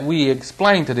things that we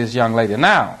explained to this young lady.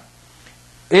 Now,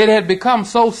 it had become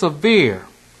so severe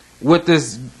with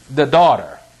the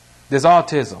daughter, this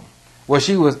autism, where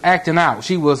she was acting out.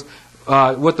 She was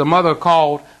what the mother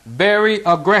called very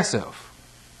aggressive.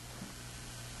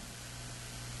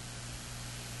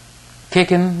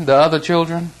 Kicking the other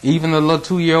children, even the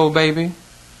little 2-year-old baby.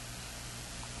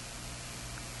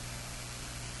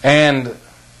 And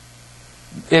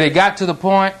it had got to the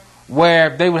point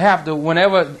where they would have to,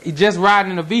 whenever just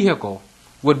riding in a vehicle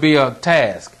would be a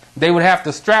task, they would have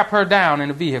to strap her down in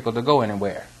the vehicle to go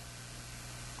anywhere.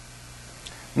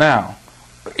 Now,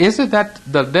 is it that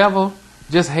the devil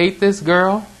just hate this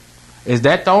girl? Is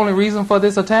that the only reason for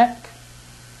this attack?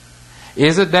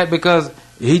 Is it that because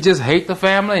he just hate the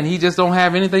family and he just don't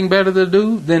have anything better to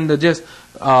do than to just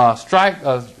strike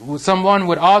someone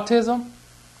with autism?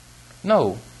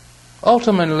 No.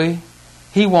 Ultimately,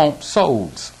 he wants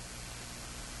souls.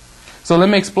 So let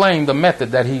me explain the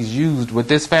method that he's used with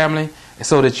this family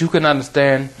so that you can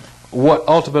understand what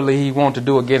ultimately he wants to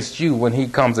do against you when he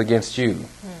comes against you.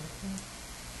 Mm-hmm.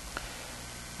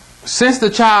 Since the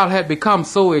child had become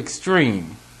so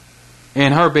extreme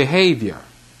in her behavior,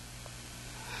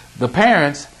 the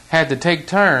parents had to take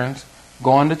turns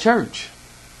going to church.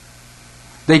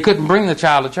 They couldn't bring the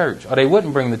child to church, or they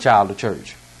wouldn't bring the child to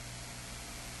church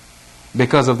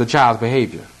because of the child's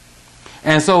behavior.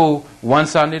 And so one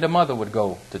Sunday the mother would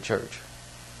go to church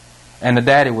and the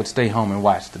daddy would stay home and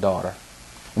watch the daughter.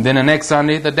 And then the next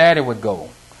Sunday the daddy would go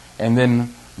and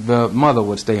then the mother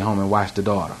would stay home and watch the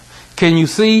daughter. Can you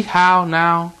see how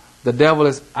now the devil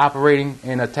is operating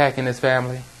and attacking his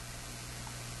family?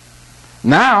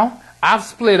 Now I've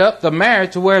split up the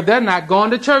marriage to where they're not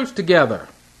going to church together.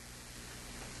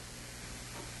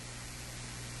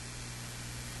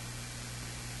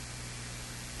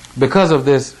 Because of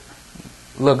this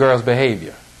little girl's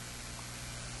behavior.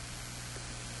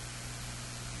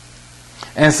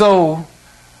 And so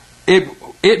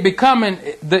it becoming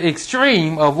the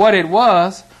extreme of what it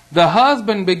was, the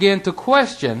husband began to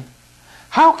question,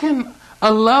 how can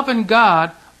a loving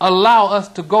God allow us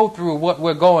to go through what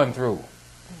we're going through?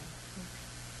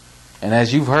 And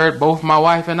as you've heard both my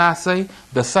wife and I say,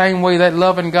 the same way that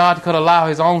loving God could allow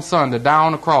his own son to die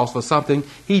on the cross for something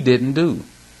he didn't do.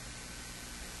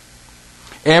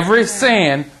 Every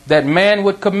sin that man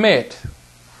would commit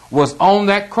was on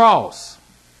that cross.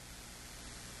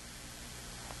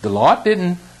 The Lord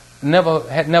had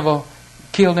never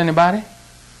killed anybody.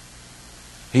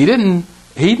 He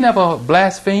never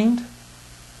blasphemed.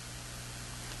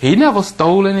 He never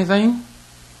stole anything,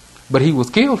 but he was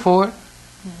killed for it.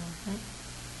 Mm-hmm.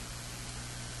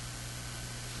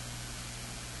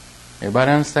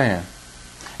 Everybody understand?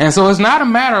 And so it's not a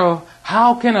matter of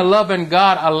how can a loving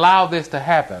God allow this to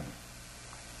happen.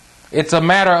 It's a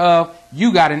matter of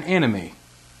you got an enemy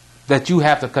that you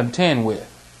have to contend with.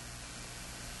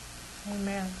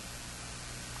 Amen.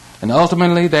 And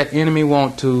ultimately that enemy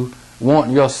want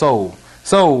your soul.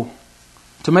 So,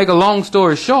 to make a long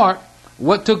story short,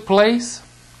 what took place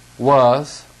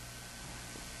was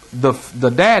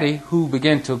the daddy who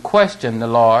began to question the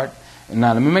Lord. And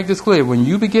now let me make this clear. When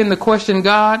you begin to question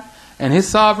God and his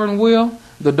sovereign will,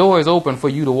 the door is open for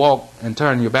you to walk and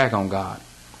turn your back on God.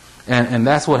 And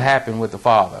that's what happened with the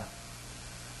father.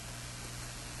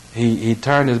 He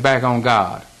turned his back on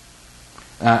God.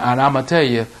 And I'm going to tell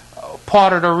you,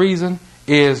 part of the reason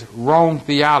is wrong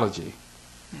theology.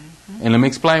 Mm-hmm. And let me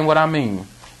explain what I mean.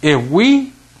 If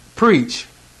we preach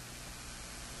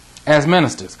as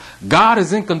ministers, God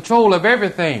is in control of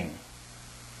everything.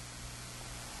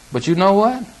 But you know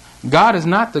what? God is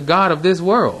not the God of this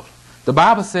world. The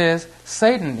Bible says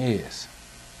Satan is.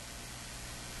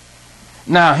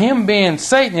 Now, him being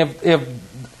Satan, if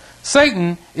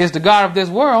Satan is the God of this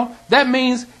world, that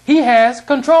means he has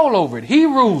control over it. He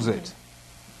rules it.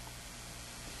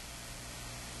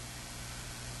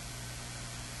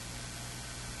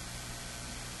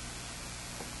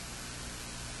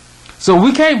 So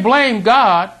we can't blame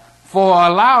God for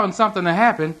allowing something to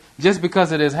happen just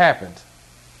because it has happened.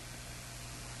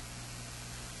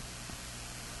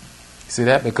 See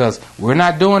that? Because we're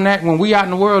not doing that when we out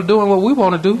in the world doing what we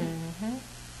want to do. Mm-hmm.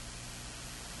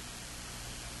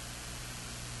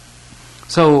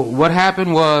 So what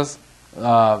happened was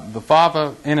the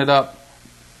father ended up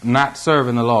not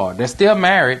serving the Lord. They're still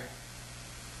married,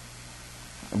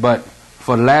 but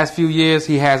for the last few years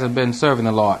he hasn't been serving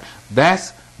the Lord.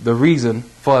 That's the reason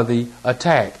for the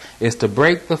attack, is to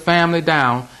break the family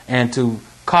down and to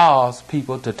cause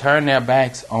people to turn their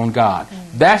backs on God.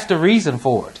 Mm-hmm. That's the reason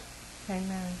for it.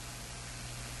 Amen.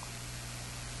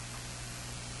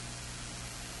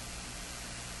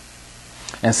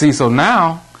 And see, so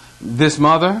now this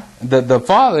mother, the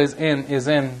father is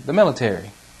in the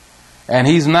military, and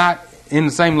he's not in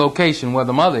the same location where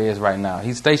the mother is right now.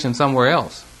 He's stationed somewhere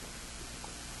else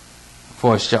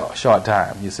for a short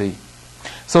time, you see.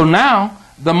 So now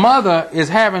the mother is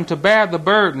having to bear the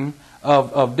burden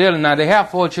of dealing. Now they have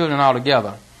 4 children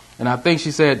altogether, and I think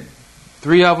she said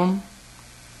 3 of them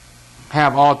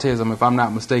have autism, if I'm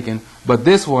not mistaken. But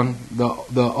this one, the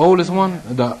oldest one,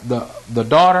 the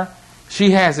daughter,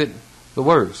 she has it the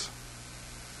worst.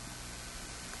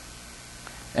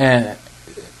 And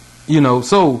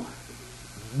so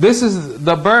this is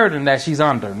the burden that she's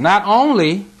under. Not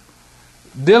only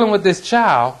dealing with this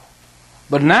child,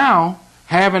 but now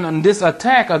having this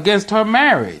attack against her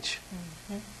marriage.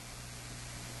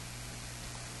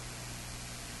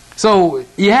 So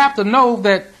you have to know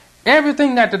that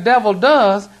everything that the devil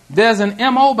does, there's an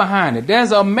MO behind it.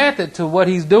 There's a method to what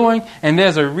he's doing, and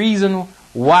there's a reason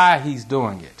why he's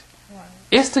doing it. Right.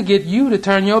 It's to get you to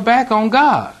turn your back on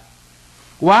God.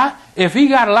 Why? If he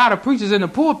got a lot of preachers in the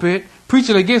pulpit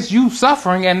preaching against you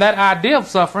suffering and that idea of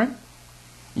suffering,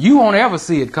 you won't ever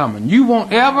see it coming. You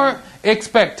won't ever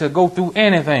expect to go through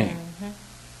anything.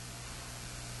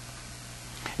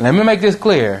 Let me make this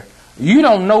clear. You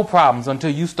don't know problems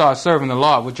until you start serving the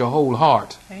Lord with your whole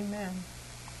heart. Amen.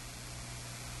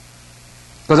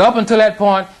 Because up until that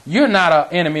point, you're not an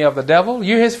enemy of the devil.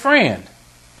 You're his friend.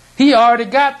 He already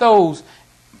got those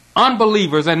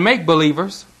unbelievers and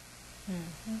make-believers.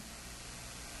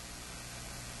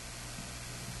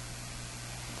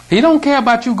 He don't care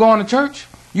about you going to church.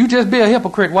 You just be a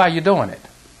hypocrite while you're doing it.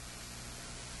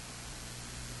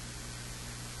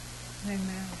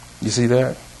 Amen. You see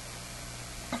that?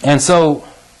 And so,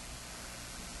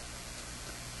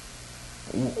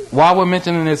 while we're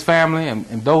mentioning this family and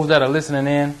those that are listening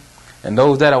in and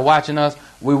those that are watching us,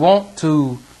 we want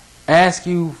to ask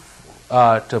you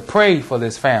to pray for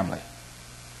this family.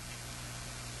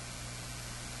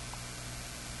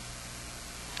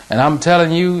 And I'm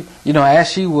telling you,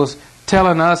 as she was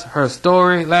telling us her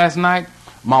story last night,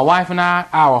 my wife and I,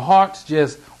 our hearts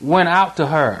just went out to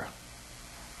her.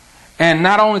 And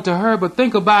not only to her, but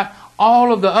think about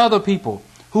all of the other people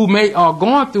who are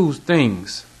going through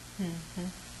things.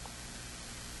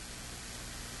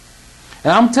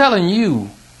 And I'm telling you,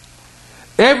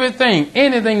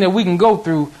 anything that we can go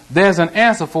through, there's an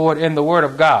answer for it in the Word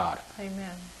of God.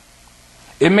 Amen.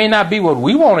 It may not be what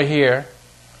we want to hear,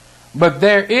 but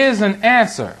there is an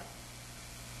answer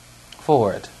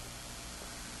for it.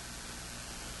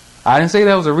 I didn't say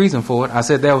there was a reason for it. I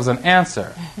said there was an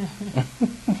answer.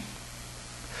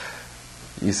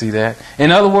 You see that?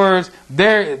 In other words,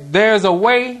 there's a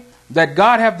way that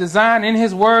God have designed in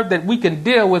His Word that we can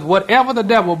deal with whatever the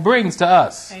devil brings to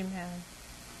us. Amen.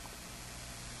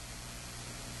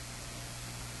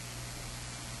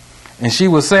 And she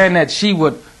was saying that she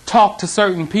would talk to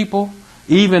certain people,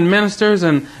 even ministers,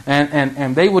 and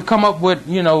they would come up with,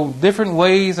 different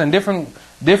ways and different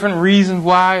reasons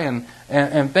why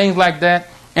and things like that.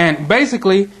 And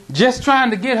basically just trying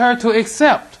to get her to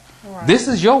accept, right, this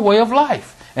is your way of life.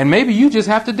 And maybe you just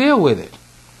have to deal with it.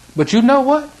 But you know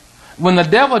what? When the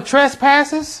devil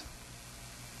trespasses,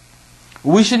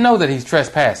 we should know that he's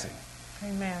trespassing.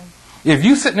 Amen. If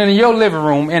you sitting in your living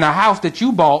room in a house that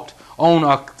you bought,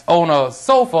 on a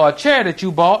sofa, a chair that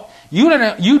you bought,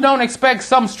 you don't expect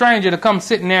some stranger to come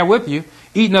sitting there with you,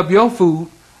 eating up your food.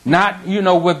 Not,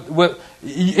 with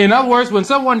in other words, when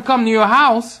someone come to your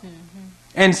house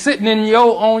and sitting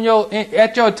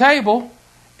at your table,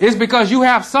 it's because you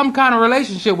have some kind of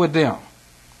relationship with them.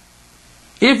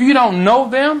 If you don't know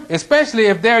them, especially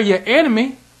if they're your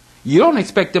enemy, you don't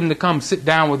expect them to come sit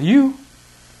down with you.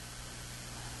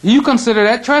 You consider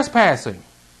that trespassing.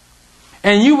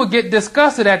 And you would get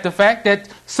disgusted at the fact that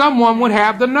someone would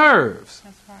have the nerves.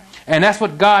 That's right. And that's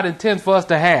what God intends for us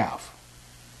to have,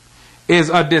 is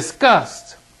a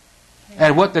disgust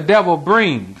at what the devil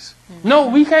brings. No,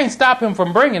 we can't stop him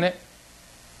from bringing it.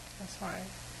 That's right.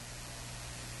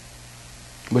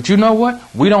 But you know what?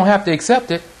 We don't have to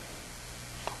accept it.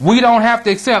 We don't have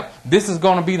to accept this is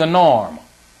going to be the norm.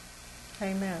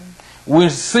 Amen. We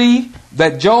see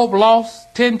that Job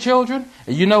lost 10 children.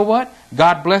 And you know what?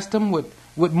 God blessed him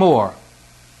with more.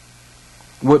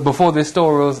 Before this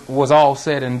story was all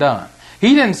said and done.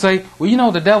 He didn't say,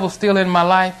 well, the devil's still in my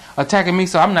life attacking me,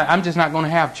 so I'm just not going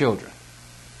to have children.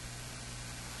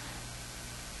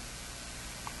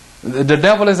 The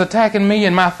devil is attacking me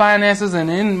in my finances and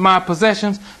in my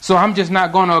possessions, so I'm just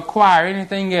not going to acquire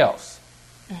anything else.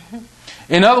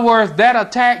 In other words, that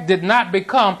attack did not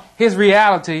become his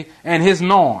reality and his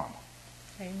norm.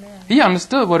 Amen. He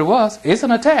understood what it was. It's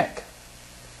an attack.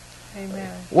 Amen.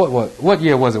 What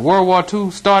year was it? World War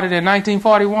II started in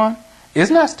 1941?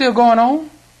 Isn't that still going on?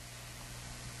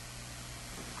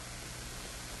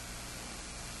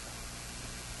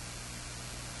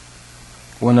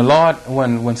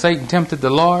 When Satan tempted the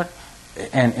Lord,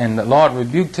 and the Lord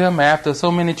rebuked him after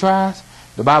so many tries,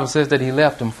 the Bible says that he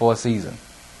left him for a season.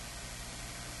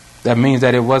 That means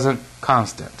that it wasn't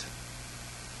constant.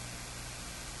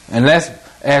 Unless,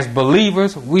 as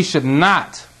believers, we should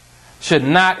not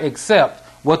accept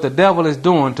what the devil is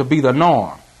doing to be the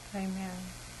norm. Amen.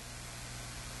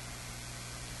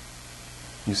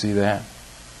 You see that?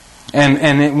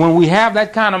 And when we have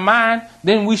that kind of mind,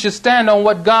 then we should stand on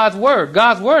what God's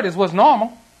word is what's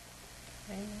normal.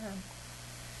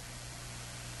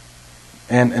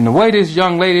 Amen. And the way this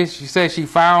young lady, she said she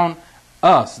found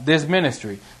us, this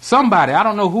ministry. Somebody, I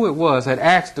don't know who it was, had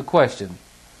asked the question.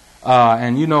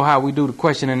 And you know how we do the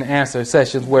question and answer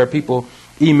sessions where people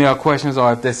email questions,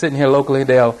 or if they're sitting here locally,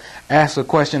 they'll ask a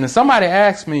question. And somebody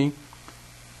asked me,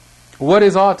 what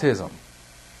is autism?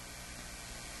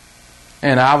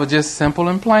 And I was just simple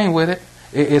and plain with it.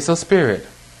 It's a spirit.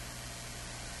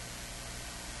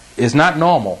 It's not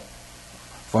normal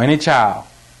for any child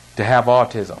to have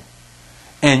autism.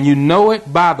 And you know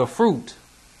it by the fruit.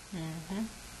 Mm-hmm.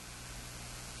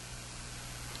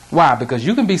 Why? Because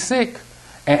you can be sick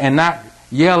and not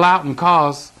yell out and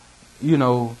cause, big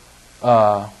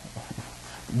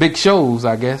shows,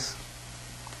 I guess.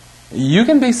 You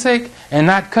can be sick and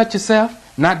not cut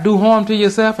yourself, not do harm to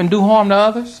yourself and do harm to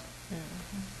others.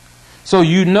 Mm-hmm. So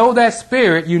you know that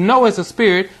spirit, you know it's a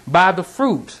spirit by the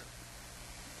fruit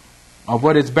of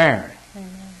what it's bearing.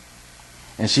 Amen.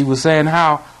 And she was saying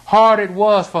how hard it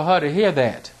was for her to hear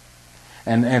that.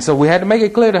 And so we had to make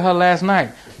it clear to her last night,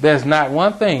 there's not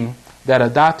one thing that a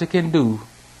doctor can do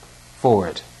for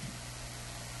it.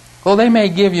 Well, they may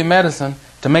give you medicine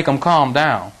to make them calm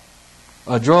down,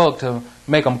 a drug to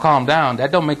make them calm down.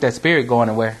 That don't make that spirit go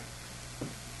anywhere.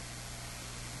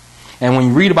 And when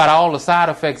you read about all the side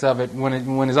effects of it,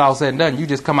 when it's all said and done, you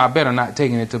just come out better not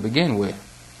taking it to begin with.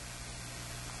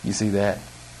 You see that?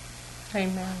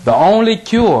 Amen. The only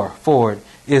cure for it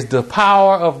is the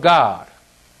power of God.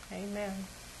 Amen.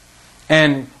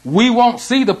 And we won't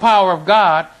see the power of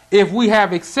God if we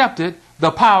have accepted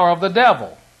the power of the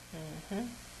devil. Mm-hmm.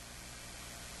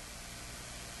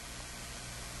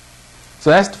 So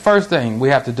that's the first thing we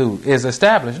have to do, is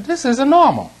establish this is a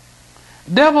normal.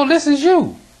 Devil, this is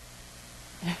you.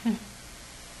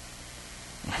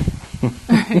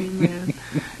 Amen.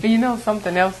 And you know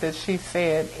something else that she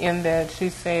said, in that she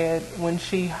said when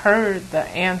she heard the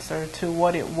answer to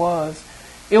what it was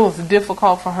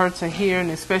difficult for her to hear,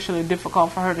 and especially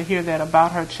difficult for her to hear that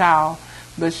about her child.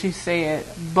 But she said,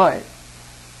 but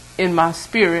in my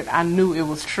spirit, I knew it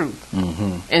was truth.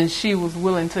 Mm-hmm. And she was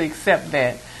willing to accept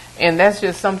that. And that's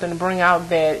just something to bring out,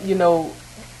 that,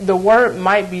 the word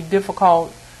might be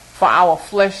difficult for our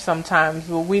flesh sometimes,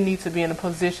 but we need to be in a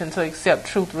position to accept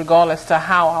truth regardless to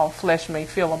how our flesh may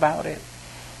feel about it.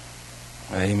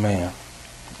 Amen.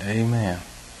 Amen.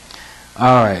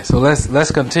 All right, so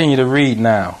let's continue to read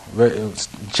now.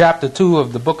 Chapter 2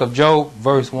 of the book of Job,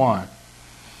 verse 1.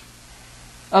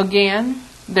 Again,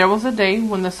 there was a day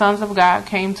when the sons of God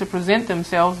came to present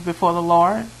themselves before the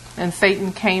Lord, and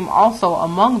Satan came also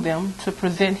among them to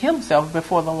present himself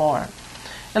before the Lord.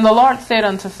 And the Lord said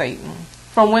unto Satan,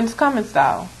 From whence comest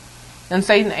thou? And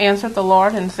Satan answered the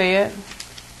Lord and said,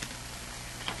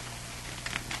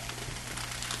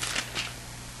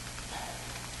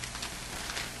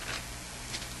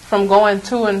 From going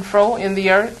to and fro in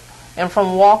the earth, and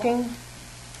from walking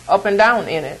up and down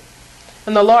in it.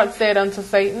 And the Lord said unto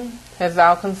Satan, Hast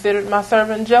thou considered my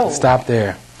servant Job? Stop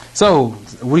there. So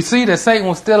we see that Satan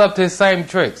was still up to his same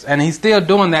tricks, and he's still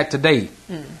doing that today.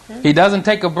 Mm-hmm. He doesn't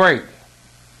take a break.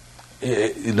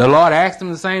 The Lord asked him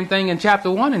the same thing in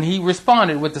chapter 1, and he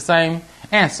responded with the same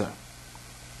answer.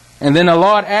 And then the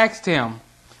Lord asked him.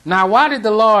 Now, why did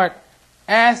the Lord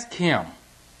ask him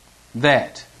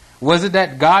that? Was it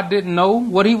that God didn't know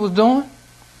what he was doing?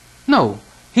 No.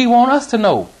 He wanted us to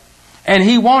know. And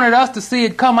he wanted us to see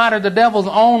it come out of the devil's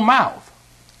own mouth.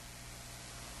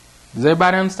 Does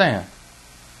everybody understand?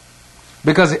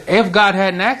 Because if God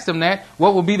hadn't asked him that,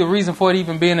 what would be the reason for it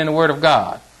even being in the Word of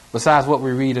God? Besides what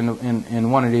we read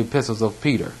in one of the epistles of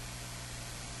Peter.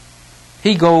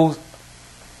 He goes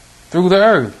through the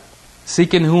earth,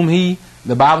 seeking whom he,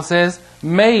 the Bible says,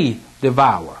 may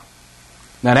devour.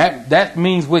 Now that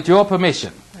means with your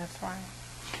permission. That's right.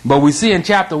 But we see in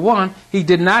chapter 1, he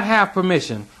did not have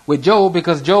permission with Job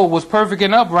because Job was perfect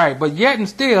and upright. But yet and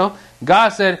still, God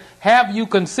said, have you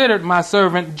considered my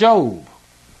servant Job?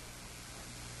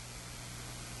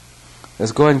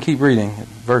 Let's go ahead and keep reading.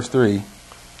 Verse 3.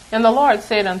 And the Lord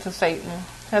said unto Satan,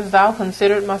 Hast thou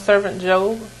considered my servant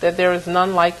Job, that there is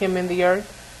none like him in the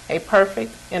earth, a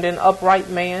perfect and an upright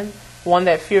man, one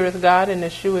that feareth God and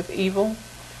escheweth evil?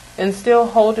 and still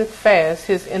holdeth fast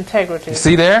his integrity. You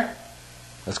see there?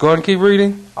 Let's go ahead and keep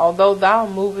reading. Although thou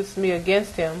movest me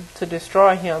against him to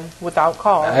destroy him without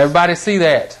cause. Now everybody see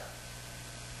that?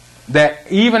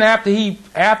 That even after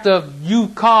you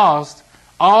caused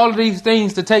all of these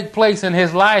things to take place in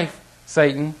his life,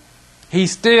 Satan,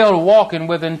 he's still walking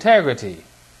with integrity.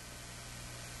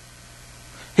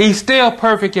 He's still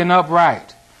perfect and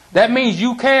upright. That means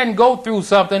you can go through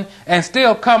something and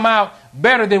still come out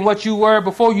better than what you were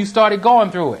before you started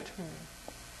going through it.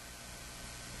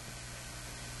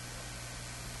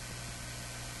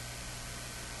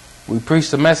 We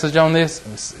preached a message on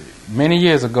this many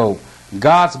years ago.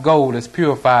 God's gold is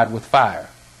purified with fire.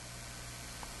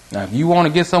 Now, if you want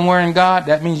to get somewhere in God,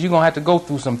 that means you're going to have to go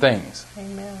through some things.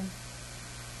 Amen.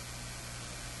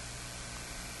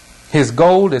 His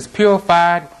gold is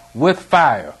purified with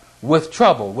fire, with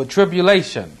trouble, with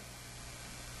tribulation.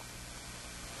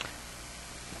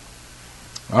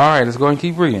 All right, let's go and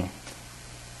keep reading.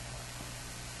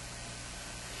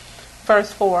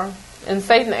 Verse 4. And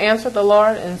Satan answered the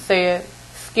Lord and said,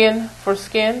 Skin for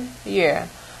skin? Yea.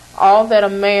 All that a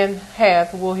man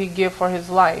hath will he give for his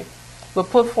life. But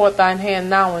put forth thine hand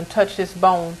now and touch his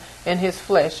bone and his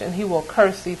flesh, and he will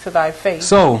curse thee to thy face.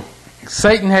 So,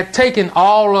 Satan had taken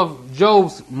all of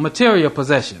Job's material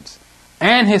possessions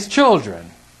and his children.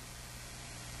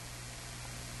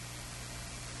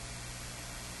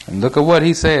 And look at what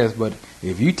he says. But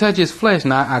if you touch his flesh,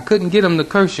 now I couldn't get him to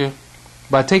curse you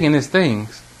by taking his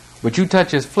things. But you touch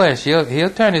his flesh, he'll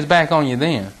turn his back on you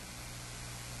then.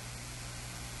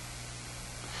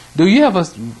 Do you ever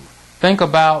think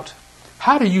about,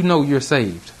 how do you know you're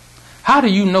saved? How do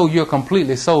you know you're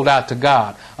completely sold out to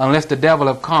God unless the devil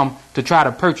have come to try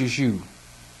to purchase you?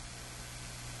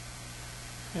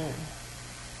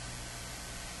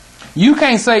 You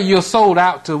can't say you're sold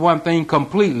out to one thing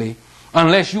completely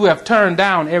unless you have turned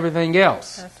down everything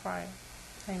else. That's right.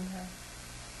 Amen.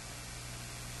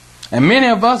 And many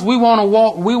of us, we want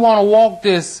to walk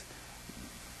this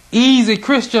easy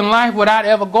Christian life without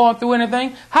ever going through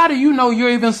anything. How do you know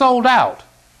you're even sold out?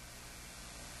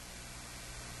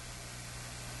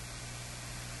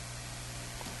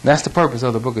 That's the purpose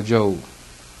of the book of Job.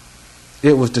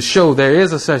 It was to show there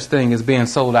is a such thing as being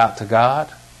sold out to God,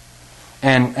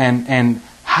 and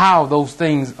how those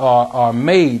things are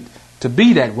made to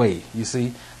be that way, you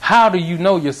see. How do you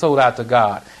know you're sold out to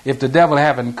God if the devil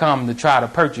haven't come to try to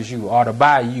purchase you or to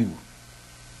buy you?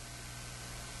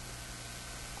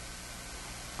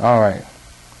 All right.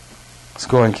 Let's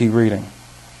go and keep reading.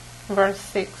 Verse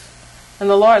 6. And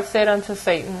the Lord said unto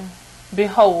Satan,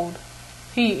 Behold,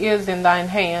 he is in thine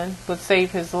hand, but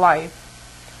save his life.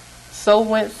 So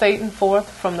went Satan forth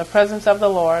from the presence of the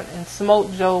Lord, and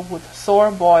smote Job with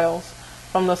sore boils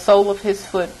from the sole of his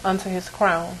foot unto his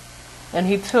crown. And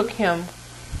he took him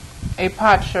a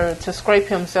potsherd to scrape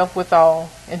himself withal,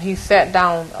 and he sat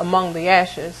down among the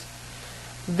ashes.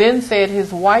 Then said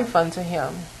his wife unto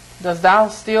him, Dost thou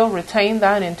still retain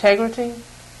thine integrity?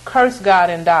 Curse God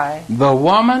and die. The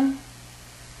woman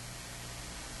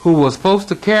who was supposed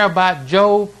to care about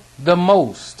Job the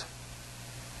most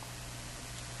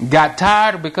got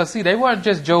tired, because see, they weren't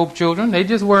just Job's children. They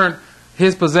just weren't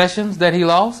his possessions that he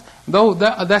lost. Though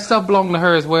that stuff belonged to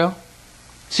her as well.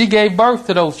 She gave birth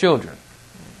to those children.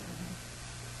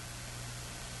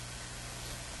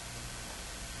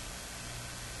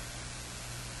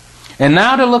 And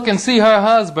now to look and see her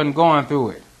husband going through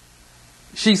it.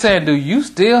 She said, do you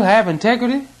still have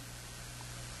integrity?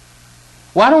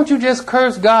 Why don't you just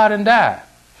curse God and die?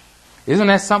 Isn't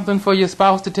that something for your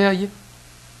spouse to tell you?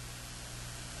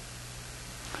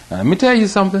 Now, let me tell you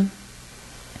something.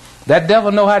 That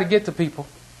devil know how to get to people.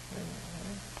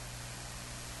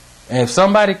 And if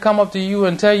somebody come up to you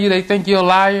and tell you they think you're a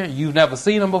liar, you've never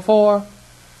seen them before,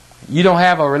 you don't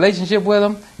have a relationship with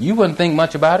them, you wouldn't think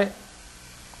much about it.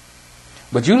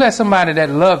 But you let somebody that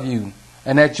love you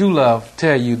and that you love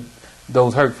tell you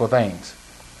those hurtful things,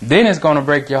 then it's going to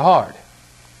break your heart.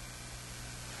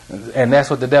 And that's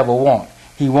what the devil wants.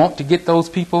 He wants to get those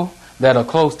people that are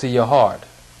close to your heart.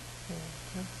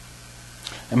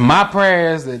 And my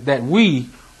prayer is that we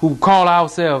who call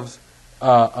ourselves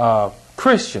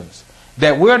Christians,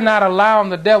 that we're not allowing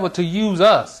the devil to use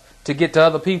us to get to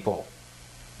other people.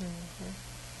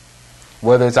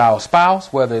 Whether it's our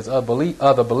spouse, whether it's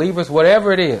other believers,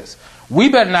 whatever it is, we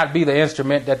better not be the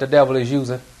instrument that the devil is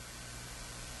using.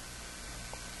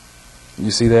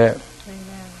 You see that?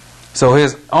 Amen. So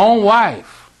his own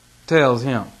wife tells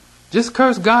him, just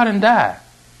curse God and die.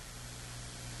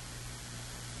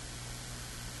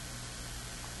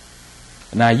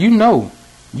 Now you know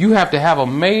you have to have a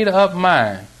made up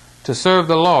mind to serve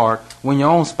the Lord when your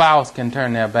own spouse can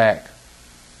turn their back?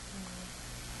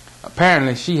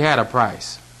 Apparently, she had a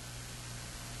price.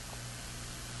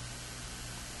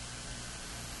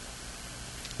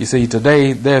 You see,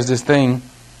 today there's this thing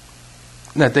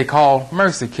that they call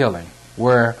mercy killing,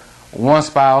 where one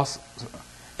spouse,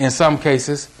 in some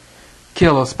cases,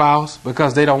 kill a spouse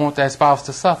because they don't want that spouse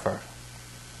to suffer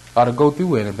or to go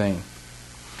through anything.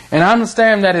 And I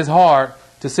understand that it's hard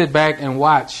to sit back and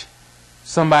watch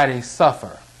somebody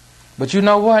suffer. But you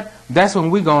know what? That's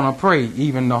when we're going to pray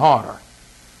even the harder.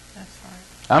 That's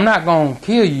right. I'm not going to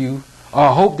kill you or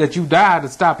hope that you die to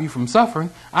stop you from suffering.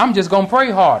 I'm just going to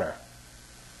pray harder.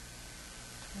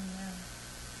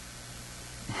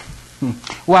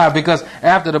 Why? Because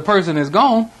after the person is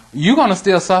gone, you're going to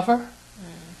still suffer.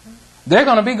 Mm-hmm. They're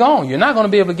going to be gone. You're not going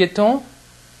to be able to get to them.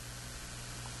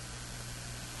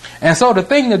 And so the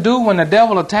thing to do when the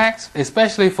devil attacks,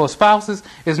 especially for spouses,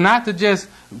 is not to just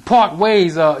part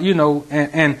ways,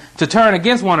 and to turn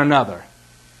against one another.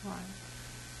 Right.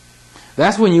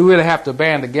 That's when you really have to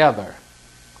band together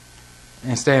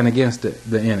and stand against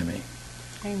the enemy.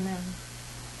 Amen.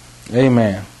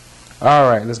 Amen. All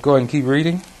right, let's go ahead and keep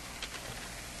reading.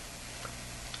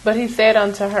 But he said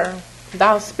unto her,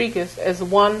 Thou speakest as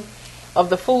one of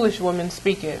the foolish women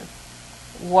speaketh.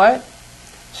 What?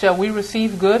 Shall we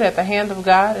receive good at the hand of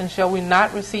God, and shall we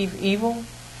not receive evil?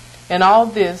 And all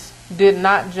this did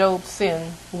not Job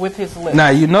sin with his lips. Now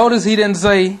you notice he didn't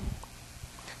say,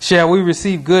 shall we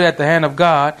receive good at the hand of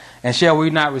God, and shall we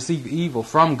not receive evil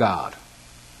from God?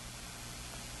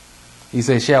 He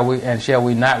said, shall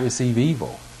we not receive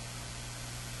evil?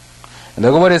 And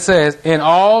look at what it says. In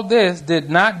all this did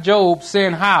not Job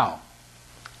sin how?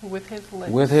 With his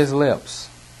lips. With his lips.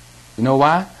 You know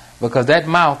why? Because that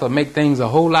mouth will make things a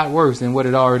whole lot worse than what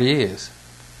it already is,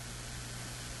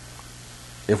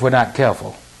 if we're not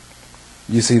careful.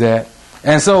 You see that?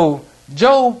 And so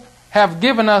Job have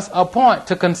given us a point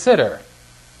to consider.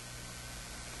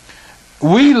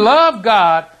 We love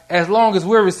God as long as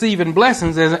we're receiving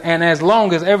blessings and as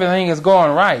long as everything is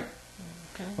going right.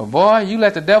 Okay. But boy, you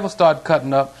let the devil start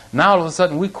cutting up, now all of a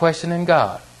sudden we questioning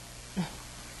God.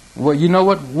 Well, you know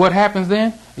what happens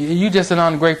then? You just an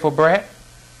ungrateful brat.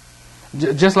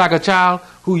 Just like a child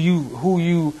who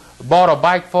you bought a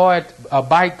bike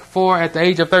for at the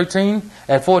age of 13.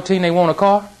 At 14 they want a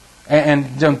car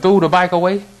and threw the bike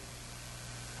away.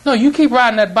 No, you keep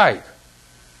riding that bike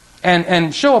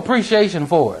and show appreciation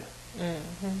for it.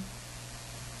 Mm-hmm.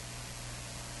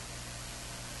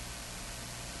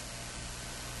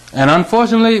 And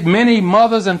unfortunately, many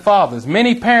mothers and fathers,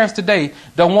 many parents today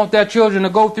don't want their children to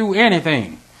go through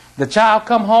anything. The child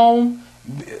come home,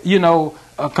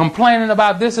 complaining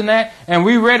about this and that, and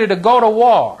we ready to go to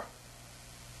war.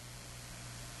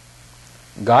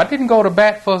 God didn't go to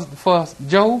bat for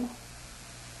Job.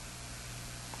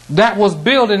 That was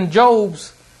building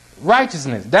Job's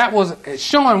righteousness. That was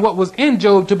showing what was in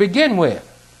Job to begin with.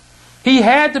 He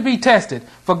had to be tested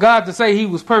for God to say he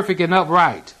was perfect and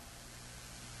upright.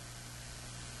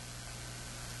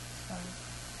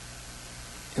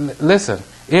 Listen,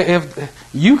 if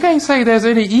you can't say there's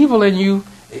any evil in you,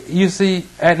 you see,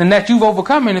 and that you've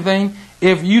overcome anything,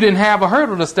 if you didn't have a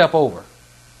hurdle to step over.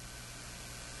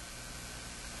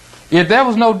 If there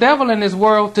was no devil in this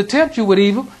world to tempt you with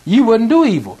evil, you wouldn't do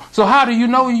evil. So how do you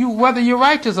know whether you're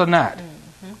righteous or not?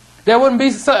 Mm-hmm. There wouldn't be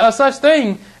a such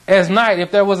thing as night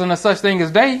if there wasn't a such thing as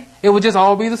day. It would just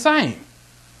all be the same.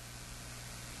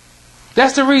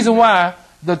 That's the reason why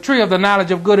the tree of the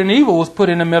knowledge of good and evil was put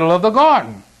in the middle of the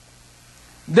garden.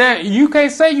 You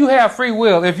can't say you have free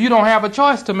will if you don't have a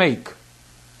choice to make.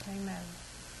 Amen.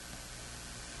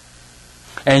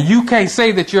 And you can't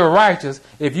say that you're righteous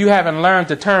if you haven't learned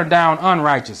to turn down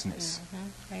unrighteousness.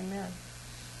 Mm-hmm. Amen.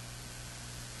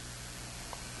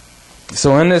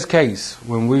 So in this case,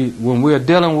 when we're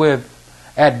dealing with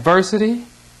adversity,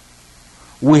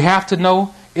 we have to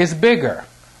know it's bigger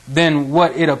than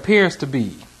what it appears to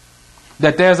be.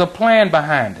 That there's a plan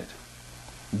behind it.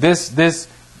 This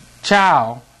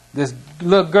child, this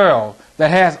little girl that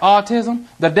has autism,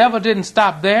 the devil didn't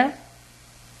stop there.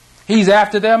 He's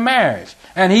after their marriage,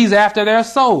 and he's after their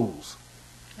souls.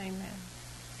 Amen.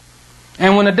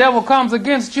 And when the devil comes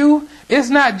against you,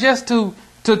 it's not just to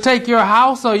take your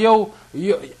house or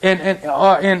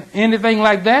or anything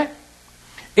like that.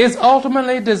 It's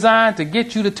ultimately designed to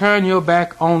get you to turn your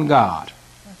back on God.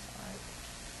 That's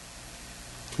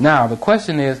right. Now, the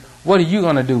question is, what are you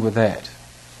going to do with that?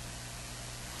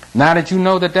 Now that you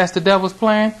know that that's the devil's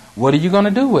plan, what are you going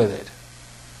to do with it?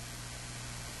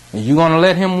 Are you going to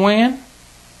let him win?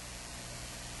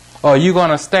 Or are you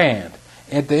going to stand?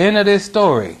 At the end of this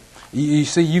story, You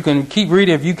see, you can keep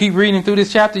reading. If you keep reading through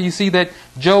this chapter, you see that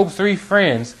Job's 3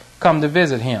 friends come to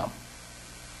visit him.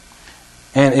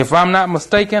 And if I'm not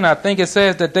mistaken, I think it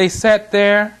says that they sat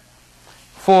there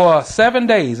for 7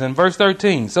 days in verse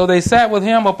 13. So they sat with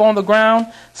him upon the ground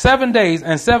 7 days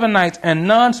and 7 nights, and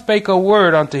none spake a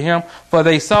word unto him, for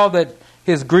they saw that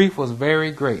his grief was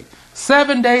very great.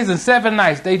 7 days and 7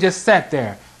 nights, they just sat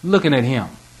there looking at him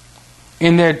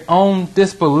in their own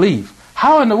disbelief.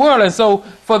 How in the world? And so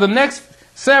for the next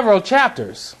several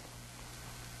chapters,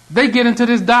 they get into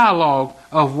this dialogue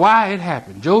of why it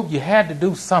happened. Job, you had to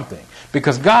do something,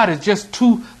 because God is just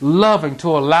too loving to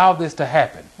allow this to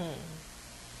happen.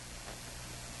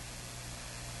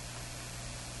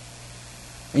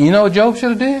 And you know what Job should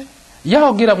have did?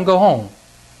 Y'all get up and go home.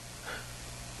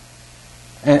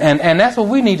 And that's what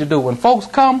we need to do. When folks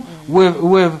come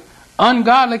with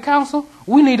ungodly counsel,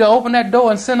 we need to open that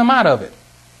door and send them out of it.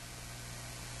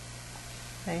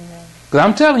 Amen. Because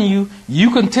I'm telling you,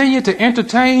 you continue to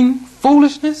entertain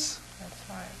foolishness. That's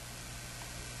right.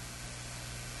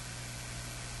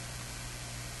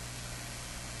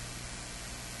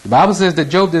 The Bible says that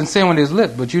Job didn't sin with his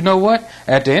lips, but you know what?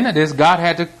 At the end of this, God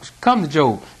had to come to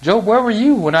Job. Job, where were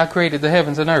you when I created the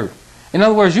heavens and earth? In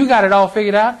other words, you got it all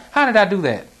figured out. How did I do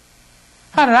that?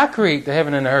 How did I create the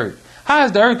heaven and the earth? How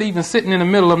is the earth even sitting in the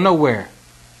middle of nowhere?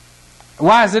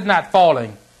 Why is it not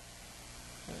falling?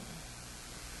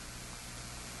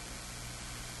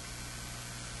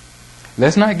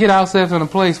 Let's not get ourselves in a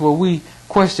place where we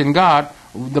question God.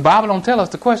 The Bible don't tell us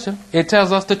to question. It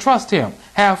tells us to trust Him.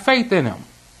 Have faith in Him.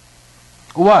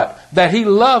 What? That He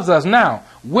loves us. Now,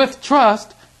 with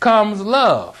trust comes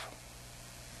love.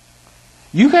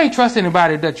 You can't trust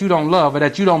anybody that you don't love or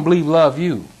that you don't believe love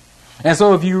you. And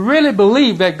so if you really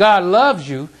believe that God loves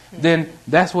you, then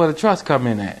that's where the trust comes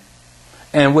in at.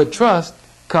 And with trust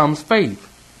comes faith.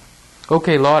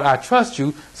 Okay, Lord, I trust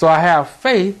you, so I have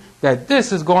faith that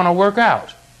this is going to work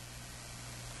out.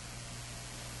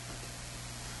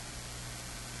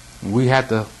 We have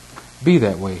to be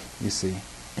that way, you see.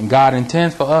 And God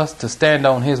intends for us to stand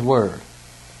on His word.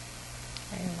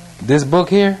 Amen. This book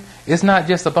here, it's not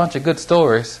just a bunch of good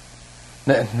stories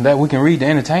that we can read to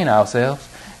entertain ourselves.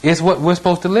 It's what we're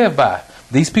supposed to live by.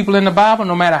 These people in the Bible,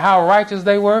 no matter how righteous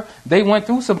they were, they went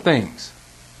through some things.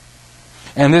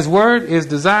 And this word is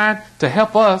designed to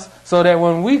help us so that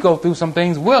when we go through some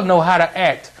things, we'll know how to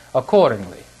act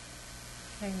accordingly.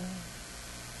 Amen.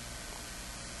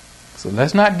 So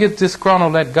let's not get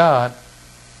disgruntled at God.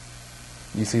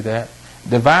 You see that?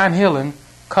 Divine healing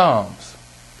comes.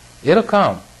 It'll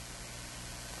come.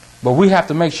 But we have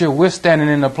to make sure we're standing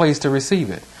in a place to receive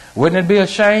it. Wouldn't it be a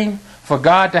shame for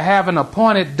God to have an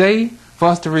appointed day for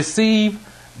us to receive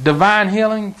divine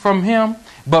healing from Him?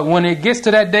 But when it gets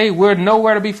to that day, we're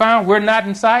nowhere to be found. We're not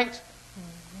in sight.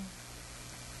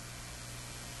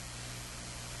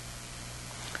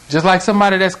 Just like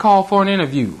somebody that's called for an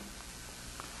interview.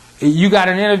 You got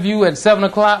an interview at 7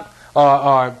 o'clock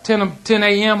or 10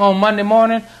 a.m. on Monday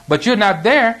morning, but you're not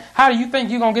there. How do you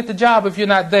think you're going to get the job if you're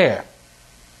not there?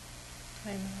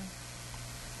 Amen.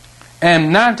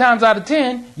 And 9 times out of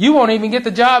 10, you won't even get the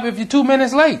job if you're 2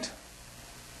 minutes late.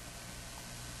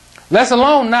 Let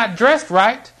alone not dressed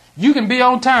right. You can be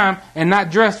on time and not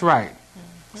dressed right.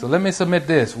 Mm-hmm. So let me submit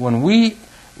this. When we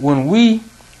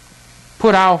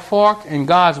put our fork in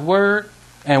God's word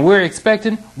and we're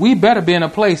expecting, we better be in a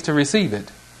place to receive it.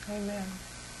 Amen.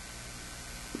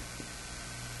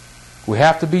 We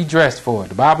have to be dressed for it.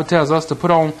 The Bible tells us to put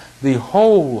on the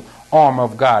whole armor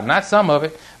of God, not some of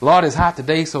it. Lord, it's hot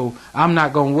today, so I'm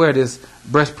not going to wear this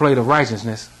breastplate of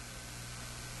righteousness.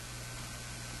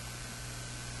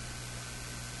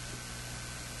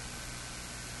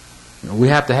 We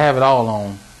have to have it all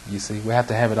on, you see. We have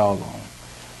to have it all on.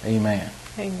 Amen.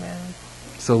 Amen.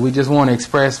 So we just want to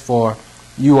express for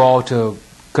you all to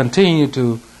continue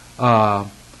to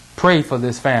pray for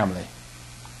this family.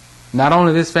 Not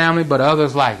only this family, but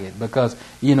others like it. Because,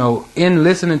 you know, in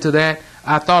listening to that,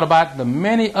 I thought about the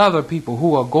many other people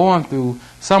who are going through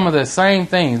some of the same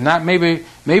things. Not maybe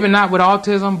not with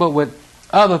autism, but with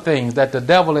other things that the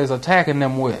devil is attacking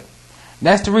them with.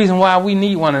 That's the reason why we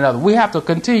need one another. We have to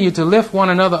continue to lift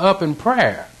one another up in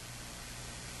prayer.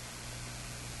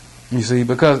 You see,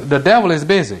 because the devil is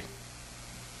busy.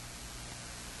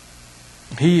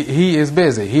 He is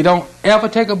busy. He don't ever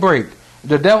take a break.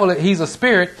 The devil, he's a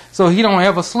spirit, so he don't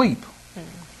ever sleep.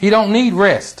 He don't need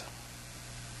rest.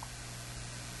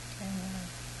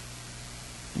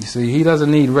 You see, he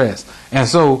doesn't need rest. And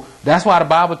so that's why the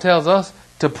Bible tells us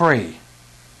to pray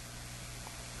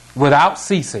without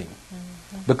ceasing.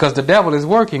 Because the devil is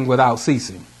working without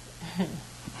ceasing.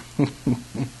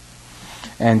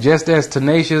 And just as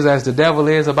tenacious as the devil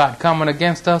is about coming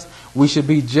against us, we should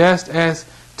be just as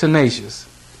tenacious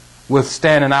with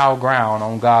standing our ground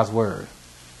on God's word.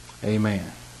 Amen.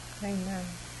 Amen.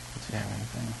 Do you have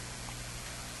anything?